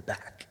the glory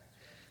back.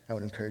 I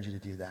would encourage you to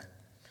do that.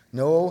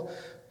 No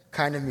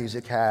kind of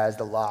music has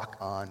the lock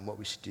on what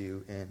we should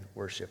do in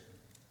worship.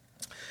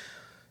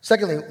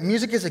 Secondly,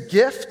 music is a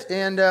gift,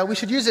 and we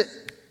should use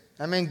it.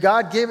 I mean,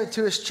 God gave it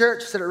to his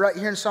church, said it right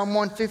here in Psalm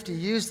 150,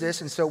 use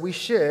this, and so we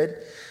should.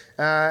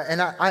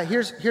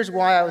 Here's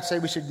why I would say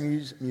we should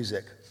use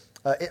music.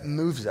 It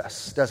moves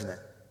us, doesn't it?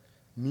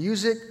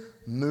 Music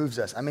moves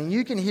us. I mean,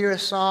 you can hear a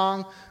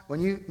song when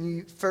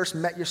you first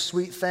met your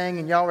sweet thing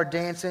and y'all were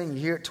dancing, and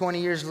you hear it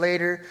 20 years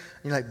later, and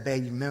you're like,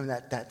 babe, you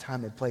remember that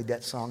time they played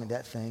that song and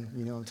that thing?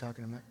 You know what I'm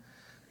talking about?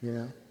 You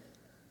know?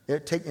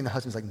 And the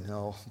husband's like,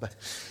 no, but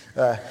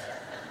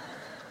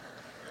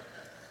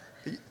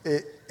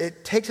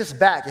it takes us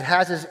back. It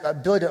has this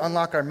ability to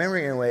unlock our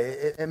memory in a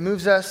way. It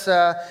moves us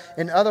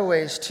in other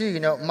ways too. You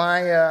know,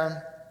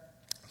 my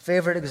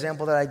favorite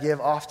example that I give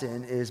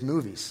often is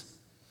movies,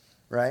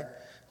 right?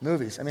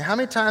 Movies. I mean, how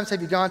many times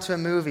have you gone to a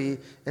movie?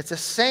 It's the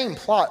same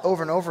plot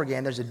over and over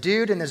again. There's a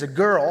dude and there's a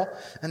girl,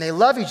 and they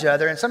love each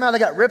other, and somehow they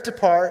got ripped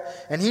apart,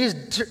 and he's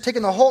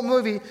taking the whole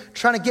movie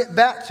trying to get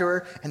back to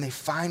her, and they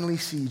finally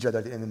see each other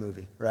at the end of the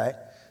movie, right?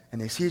 And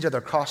they see each other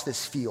across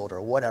this field or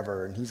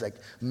whatever, and he's like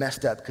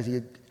messed up because he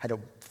had to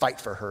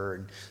fight for her,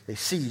 and they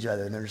see each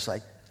other, and they're just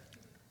like,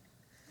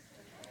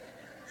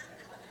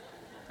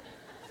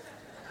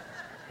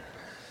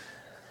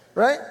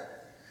 right?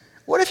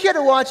 What if you had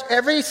to watch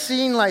every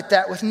scene like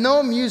that with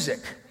no music?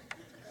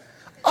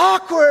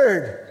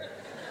 Awkward.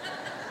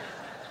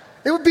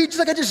 It would be just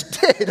like I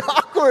just did,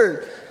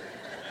 awkward.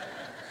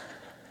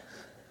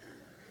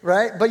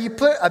 Right? But you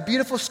put a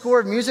beautiful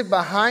score of music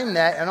behind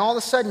that, and all of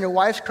a sudden your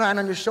wife's crying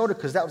on your shoulder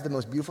because that was the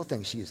most beautiful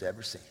thing she has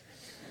ever seen.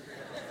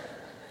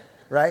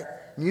 Right?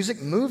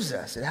 Music moves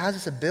us. It has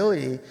this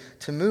ability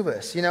to move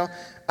us. You know,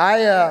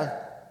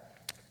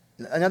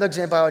 another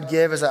example I would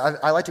give is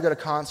I like to go to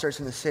concerts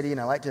in the city, and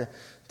I like to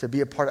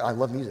be a part of, I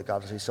love music,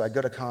 obviously, so I go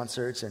to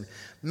concerts, and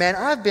man,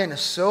 I've been to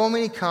so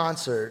many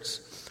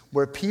concerts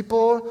where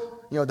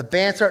people, you know, the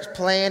band starts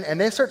playing, and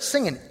they start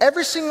singing,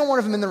 every single one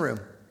of them in the room.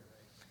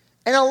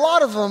 And a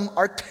lot of them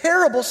are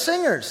terrible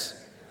singers.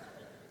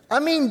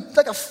 I mean,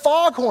 like a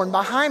foghorn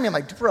behind me. I'm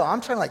like, bro,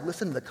 I'm trying to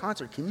listen to the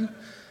concert. Can you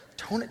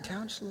tone it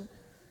down just a little?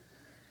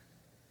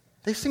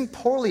 They sing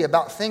poorly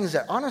about things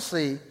that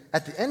honestly,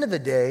 at the end of the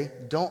day,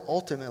 don't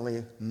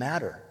ultimately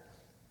matter.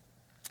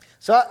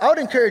 So I would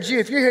encourage you,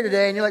 if you're here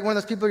today and you're like one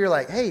of those people, you're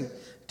like, hey,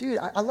 dude,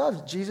 I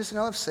love Jesus and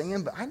I love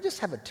singing, but I just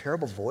have a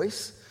terrible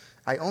voice.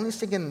 I only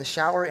sing in the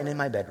shower and in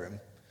my bedroom.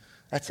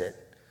 That's it.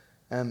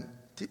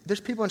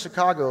 There's people in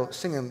Chicago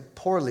singing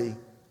poorly,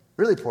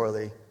 really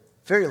poorly,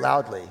 very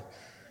loudly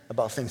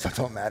about things that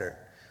don't matter.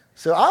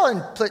 So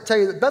I'll tell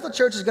you that Bethel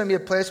Church is going to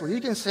be a place where you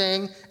can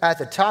sing at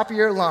the top of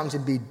your lungs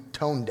and be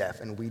tone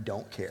deaf, and we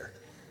don't care.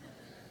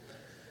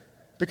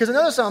 Because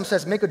another psalm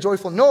says, make a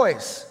joyful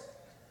noise.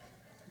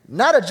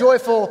 Not a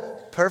joyful,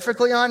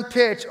 perfectly on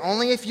pitch,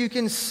 only if you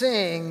can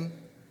sing.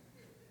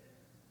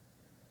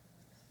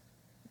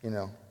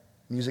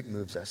 Music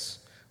moves us.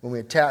 When we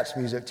attach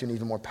music to an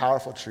even more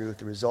powerful truth,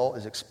 the result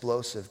is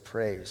explosive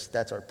praise.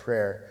 That's our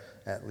prayer,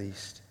 at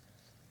least.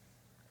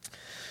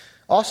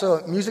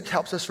 Also, music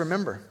helps us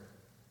remember.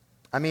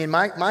 I mean,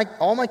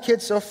 all my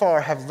kids so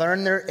far have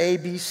learned their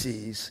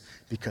ABCs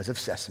because of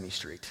Sesame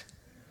Street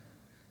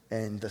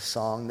and the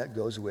song that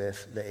goes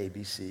with the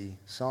ABC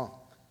song.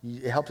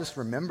 It helps us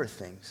remember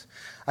things.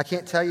 I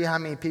can't tell you how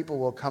many people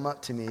will come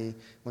up to me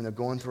when they're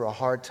going through a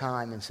hard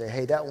time and say,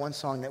 hey, that one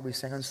song that we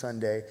sang on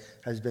Sunday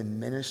has been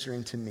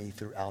ministering to me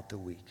throughout the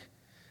week.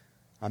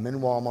 I'm in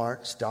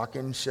Walmart,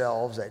 stocking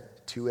shelves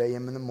at 2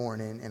 a.m. in the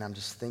morning, and I'm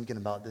just thinking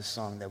about this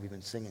song that we've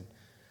been singing.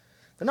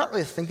 They're not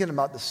really thinking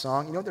about the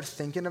song. You know what they're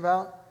thinking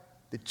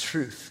about? The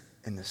truth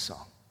in this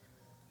song.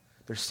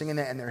 They're singing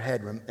that in their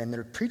head, and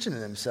they're preaching to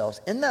themselves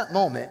in that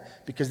moment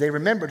because they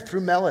remembered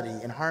through melody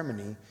and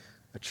harmony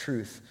a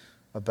truth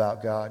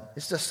about God.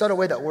 It's a subtle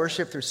way that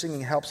worship through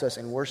singing helps us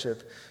in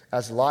worship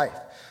as life.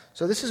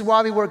 So this is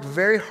why we work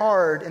very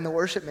hard in the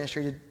worship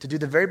ministry to do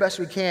the very best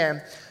we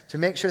can to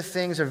make sure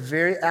things are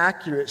very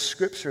accurate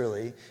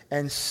scripturally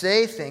and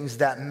say things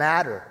that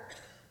matter.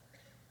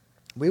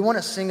 We want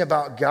to sing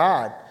about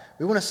God.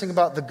 We want to sing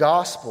about the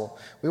gospel.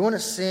 We want to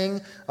sing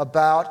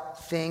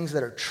about things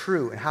that are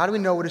true. And how do we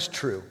know what is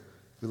true?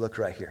 We look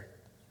right here.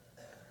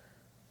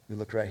 We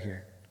look right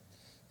here.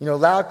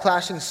 Loud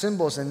clashing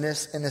cymbals in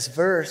this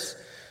verse,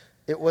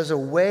 it was a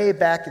way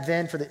back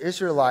then for the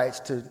Israelites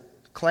to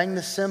clang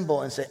the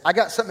cymbal and say, I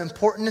got something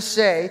important to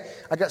say.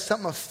 I got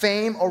something of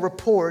fame or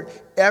report.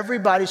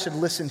 Everybody should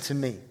listen to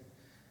me.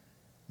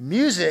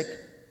 Music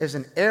is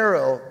an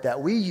arrow that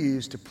we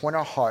use to point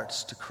our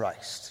hearts to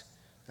Christ.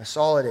 That's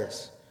all it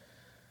is.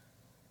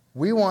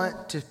 We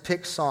want to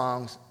pick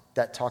songs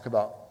that talk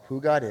about who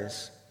God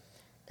is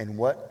and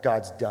what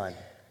God's done,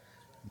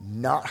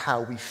 not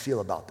how we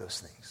feel about those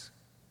things.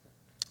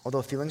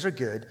 Although feelings are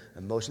good,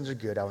 emotions are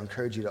good, I would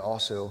encourage you to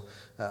also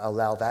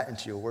allow that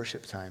into your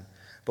worship time.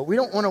 But we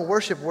don't want to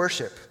worship.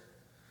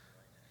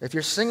 If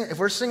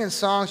we're singing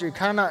songs, you're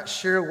kind of not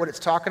sure what it's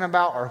talking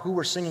about or who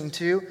we're singing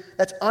to,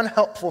 that's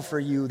unhelpful for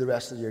you the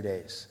rest of your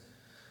days.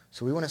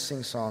 So we want to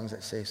sing songs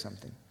that say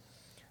something.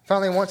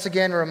 Finally, once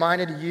again, we're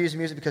reminded to use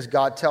music because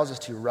God tells us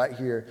to right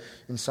here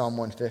in Psalm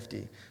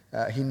 150.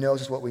 He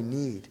knows what we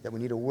need, that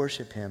we need to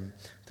worship him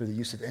through the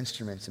use of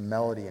instruments and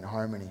melody and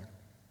harmony.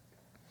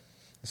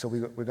 And so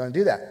we're going to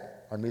do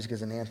that. Our music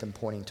is an anthem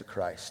pointing to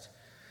Christ.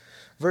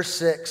 Verse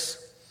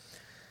 6,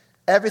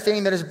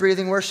 everything that is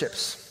breathing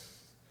worships.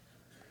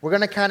 We're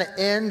going to kind of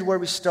end where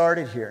we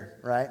started here,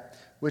 right?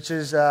 Which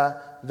is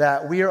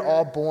that we are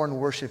all born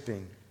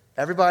worshiping.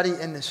 Everybody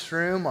in this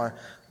room or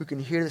who can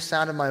hear the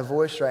sound of my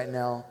voice right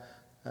now,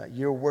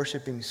 you're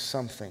worshiping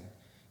something.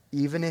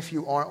 Even if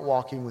you aren't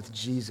walking with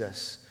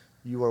Jesus,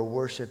 you are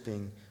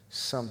worshiping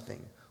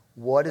something.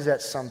 What is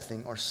that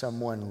something or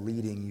someone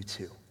leading you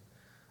to?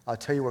 I'll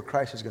tell you where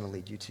Christ is going to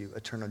lead you to,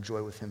 eternal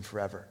joy with him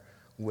forever,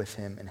 with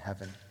him in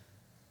heaven.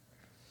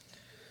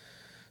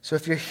 So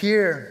if you're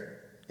here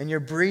and you're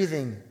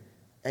breathing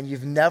and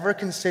you've never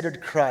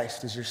considered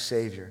Christ as your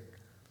Savior,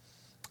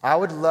 I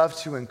would love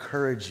to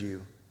encourage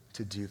you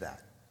to do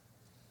that.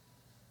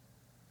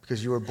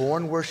 Because you were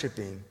born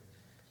worshiping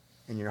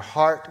and your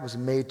heart was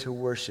made to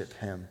worship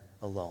him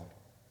alone.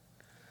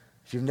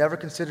 If you've never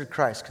considered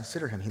Christ,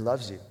 consider him. He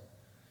loves you.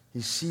 He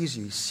sees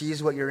you. He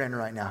sees what you're in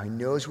right now. He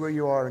knows where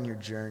you are in your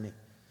journey.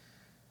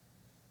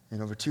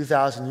 And over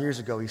 2,000 years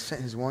ago, he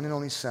sent his one and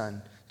only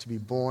Son to be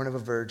born of a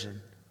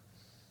virgin,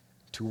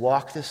 to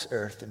walk this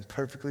earth and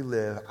perfectly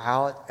live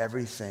out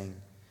everything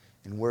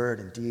in word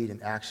and deed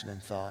and action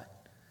and thought,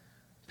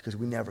 because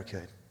we never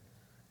could.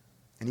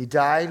 And he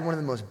died one of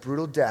the most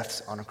brutal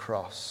deaths on a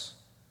cross.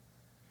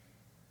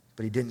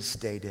 But he didn't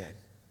stay dead.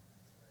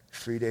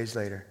 3 days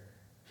later,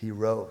 he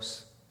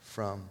rose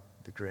from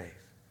the grave.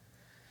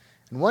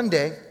 And one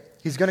day,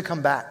 he's going to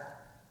come back.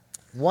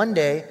 One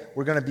day,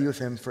 we're going to be with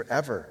him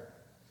forever.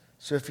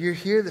 So if you're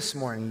here this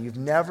morning, you've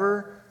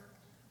never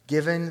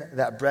given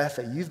that breath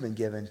that you've been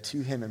given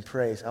to him in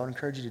praise, I would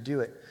encourage you to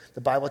do it.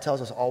 The Bible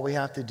tells us all we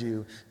have to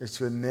do is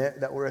to admit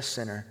that we're a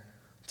sinner,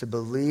 to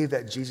believe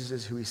that Jesus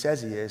is who he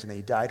says he is and that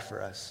he died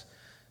for us,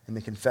 and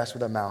to confess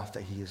with our mouth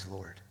that he is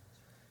Lord.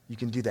 You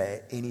can do that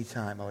at any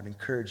time. I would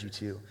encourage you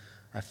to.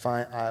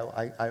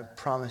 I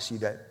promise you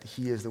that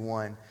he is the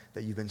one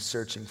that you've been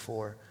searching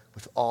for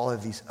with all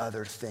of these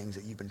other things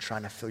that you've been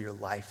trying to fill your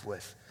life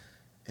with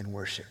in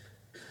worship.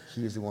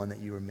 He is the one that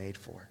you were made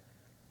for.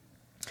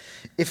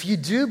 If you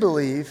do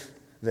believe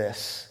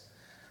this,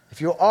 if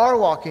you are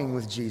walking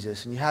with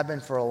Jesus, and you have been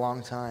for a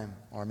long time,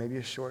 or maybe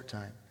a short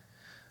time,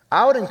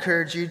 I would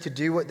encourage you to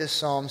do what this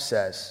psalm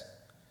says,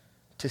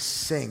 to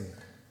sing,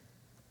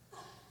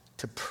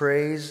 to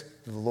praise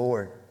the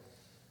Lord.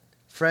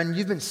 Friend,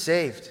 you've been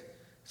saved.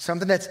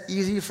 Something that's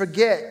easy to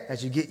forget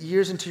as you get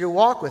years into your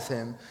walk with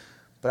Him,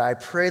 but I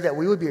pray that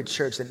we would be a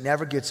church that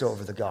never gets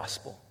over the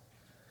gospel.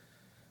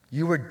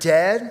 You were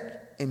dead,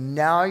 and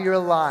now you're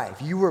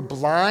alive. You were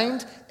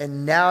blind,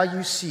 and now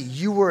you see.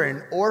 You were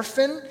an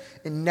orphan,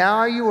 and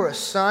now you are a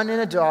son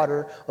and a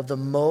daughter of the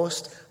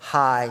Most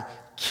High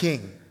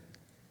King.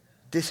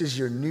 This is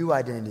your new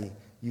identity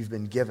you've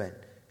been given,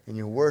 and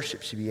your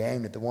worship should be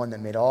aimed at the one that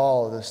made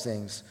all of those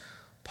things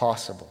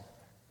possible.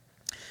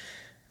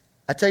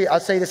 I'll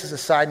say this as a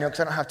side note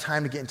because I don't have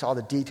time to get into all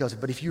the details,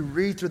 but if you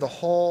read through the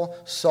whole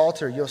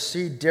Psalter, you'll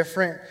see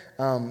different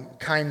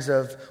kinds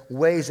of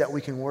ways that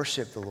we can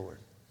worship the Lord.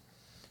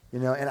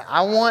 And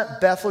I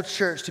want Bethel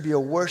Church to be a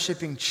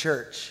worshiping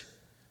church.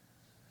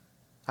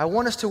 I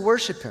want us to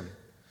worship Him.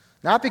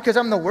 Not because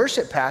I'm the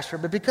worship pastor,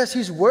 but because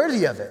He's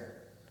worthy of it.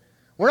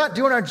 We're not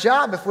doing our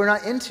job if we're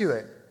not into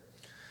it.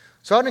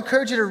 So I'd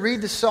encourage you to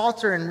read the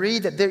Psalter and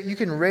read that you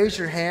can raise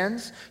your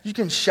hands, you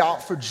can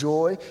shout for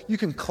joy, you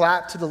can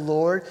clap to the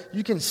Lord,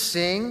 you can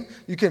sing,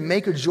 you can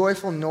make a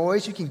joyful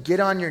noise, you can get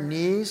on your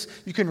knees,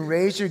 you can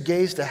raise your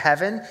gaze to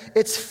heaven.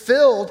 It's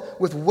filled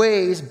with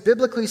ways,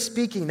 biblically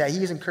speaking, that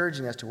He is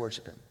encouraging us to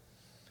worship Him.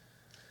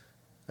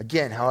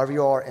 Again, however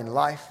you are in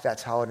life,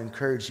 that's how I'd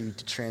encourage you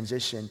to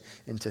transition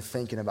into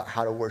thinking about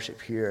how to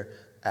worship here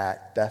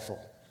at Bethel.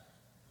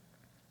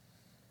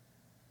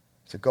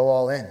 So go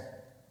all in.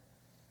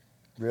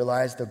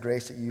 Realize the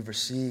grace that you've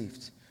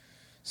received.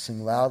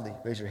 Sing loudly.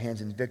 Raise your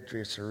hands in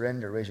victory or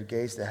surrender. Raise your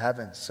gaze to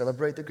heaven.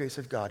 Celebrate the grace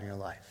of God in your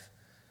life.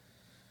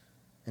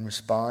 And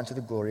respond to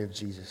the glory of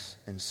Jesus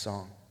in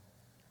song.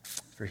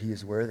 For He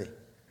is worthy.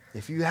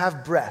 If you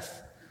have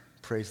breath,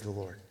 praise the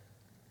Lord.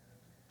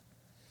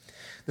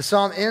 The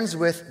psalm ends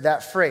with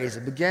that phrase.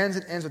 It begins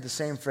and ends with the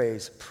same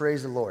phrase,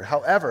 praise the Lord.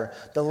 However,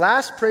 the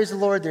last praise the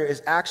Lord there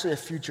is actually a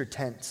future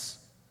tense.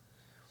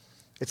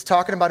 It's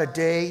talking about a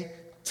day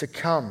to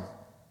come.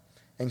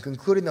 And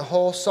concluding the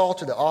whole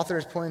Psalter, the author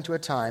is pointing to a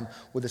time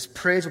where this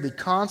praise will be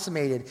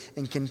consummated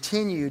and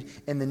continued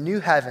in the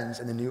new heavens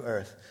and the new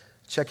earth.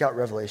 Check out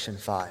Revelation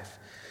 5.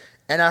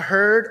 And I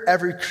heard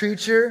every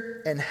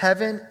creature in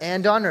heaven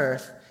and on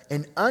earth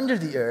and under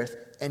the earth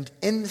and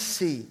in the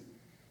sea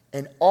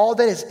and all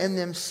that is in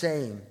them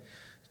saying,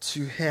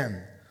 to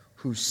Him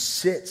who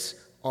sits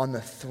on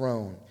the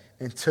throne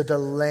and to the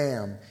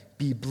Lamb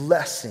be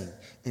blessing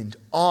and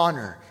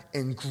honor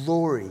and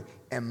glory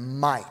and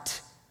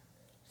might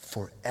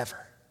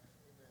forever.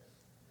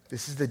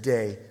 This is the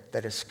day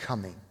that is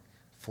coming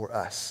for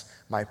us.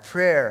 My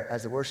prayer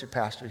as the worship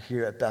pastor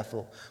here at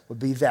Bethel would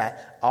be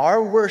that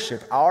our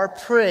worship, our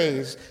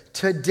praise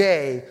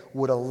today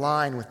would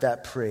align with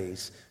that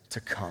praise to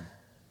come.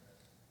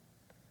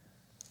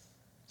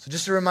 So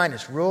just to remind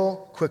us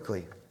real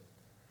quickly,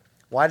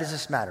 why does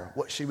this matter?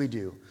 What should we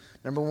do?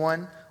 Number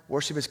one,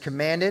 worship is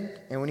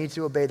commanded, and we need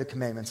to obey the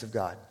commandments of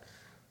God.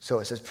 So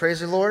it says, praise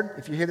the Lord.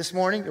 If you're here this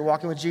morning, you're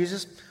walking with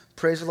Jesus,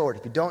 praise the Lord.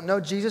 If you don't know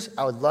Jesus,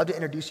 I would love to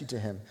introduce you to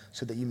Him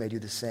so that you may do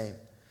the same.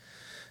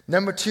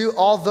 Number two,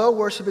 although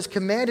worship is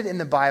commanded in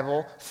the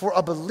Bible, for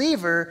a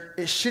believer,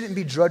 it shouldn't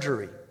be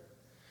drudgery.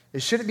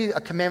 It shouldn't be a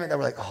commandment that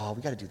we're like, oh,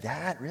 we got to do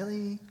that?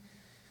 Really?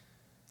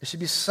 It should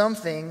be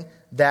something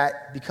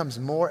that becomes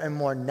more and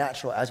more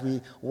natural as we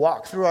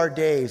walk through our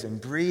days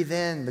and breathe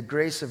in the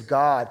grace of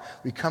God.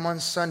 We come on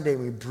Sunday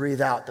and we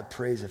breathe out the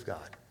praise of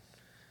God.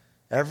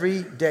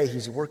 Every day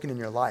He's working in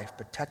your life,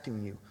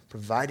 protecting you,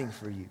 providing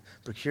for you,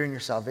 procuring your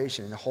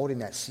salvation, and holding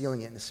that,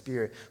 sealing it in the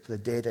Spirit for the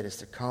day that is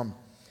to come.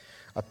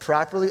 A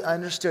properly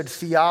understood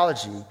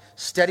theology,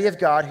 study of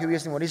God, who He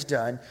is and what He's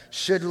done,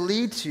 should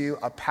lead to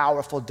a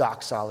powerful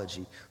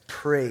doxology,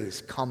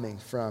 praise coming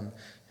from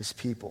His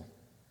people.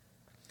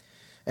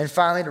 And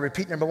finally, to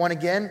repeat number one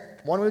again,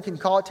 one way we can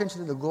call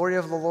attention to the glory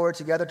of the Lord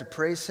together to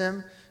praise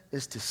Him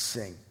is to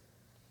sing,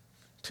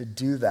 to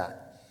do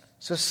that.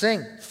 So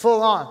sing,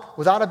 full on,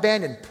 without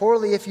abandon,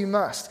 poorly if you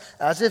must,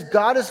 as if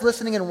God is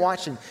listening and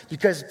watching.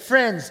 Because,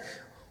 friends,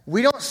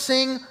 we don't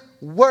sing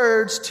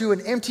words to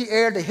an empty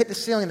air to hit the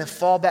ceiling and then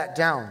fall back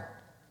down.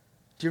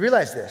 Do you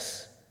realize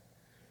this?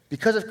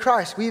 Because of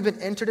Christ, we've been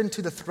entered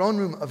into the throne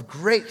room of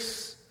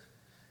grace.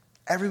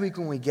 Every week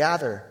when we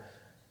gather,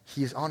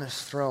 He is on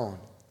His throne,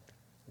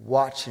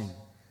 watching,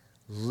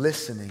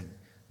 listening,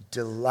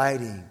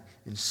 delighting,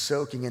 and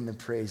soaking in the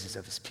praises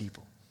of His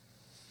people.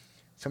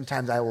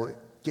 Sometimes I will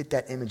get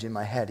that image in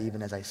my head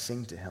even as I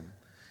sing to Him,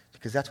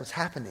 because that's what's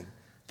happening.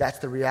 That's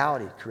the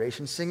reality.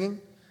 Creation singing,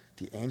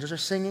 the angels are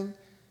singing,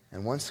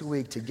 and once a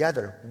week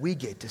together we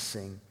get to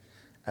sing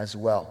as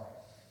well.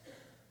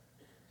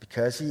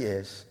 Because He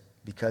is,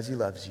 because He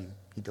loves you,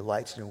 He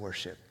delights in your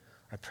worship.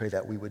 I pray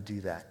that we would do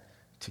that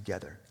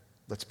together.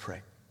 Let's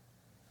pray.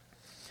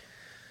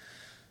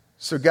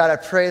 So God, I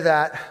pray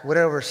that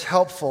whatever is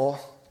helpful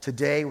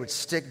today would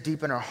stick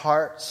deep in our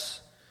hearts,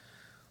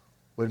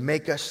 would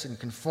make us and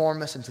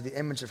conform us into the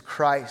image of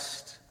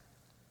Christ.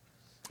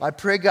 I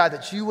pray, God,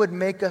 that you would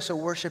make us a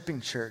worshiping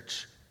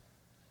church.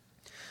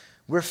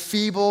 We're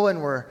feeble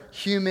and we're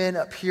human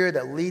up here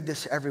that lead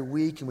this every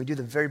week, and we do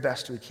the very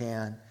best we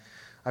can.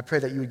 I pray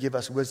that you would give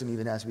us wisdom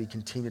even as we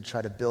continue to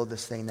try to build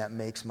this thing that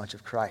makes much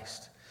of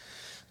Christ.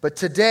 But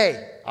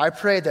today, I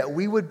pray that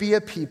we would be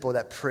a people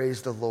that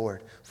praise the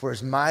Lord for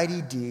his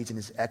mighty deeds and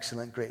his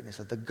excellent greatness,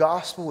 that the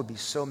gospel would be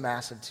so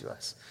massive to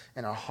us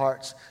in our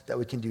hearts that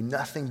we can do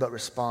nothing but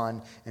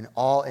respond in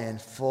all in,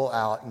 full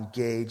out,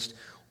 engaged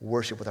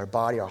worship with our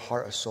body, our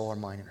heart, our soul, our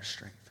mind, and our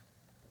strength.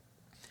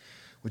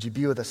 Would you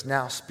be with us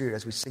now, Spirit,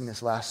 as we sing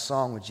this last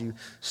song? Would you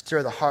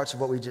stir the hearts of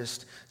what we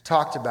just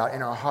talked about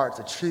in our hearts,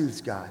 the truths,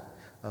 God,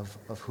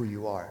 of who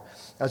you are.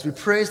 As we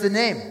praise the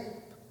name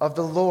of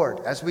the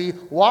Lord, as we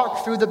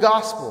walk through the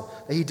gospel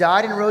that he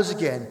died and rose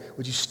again,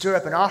 would you stir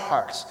up in our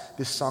hearts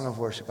this song of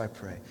worship, I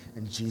pray.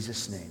 In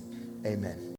Jesus' name, amen.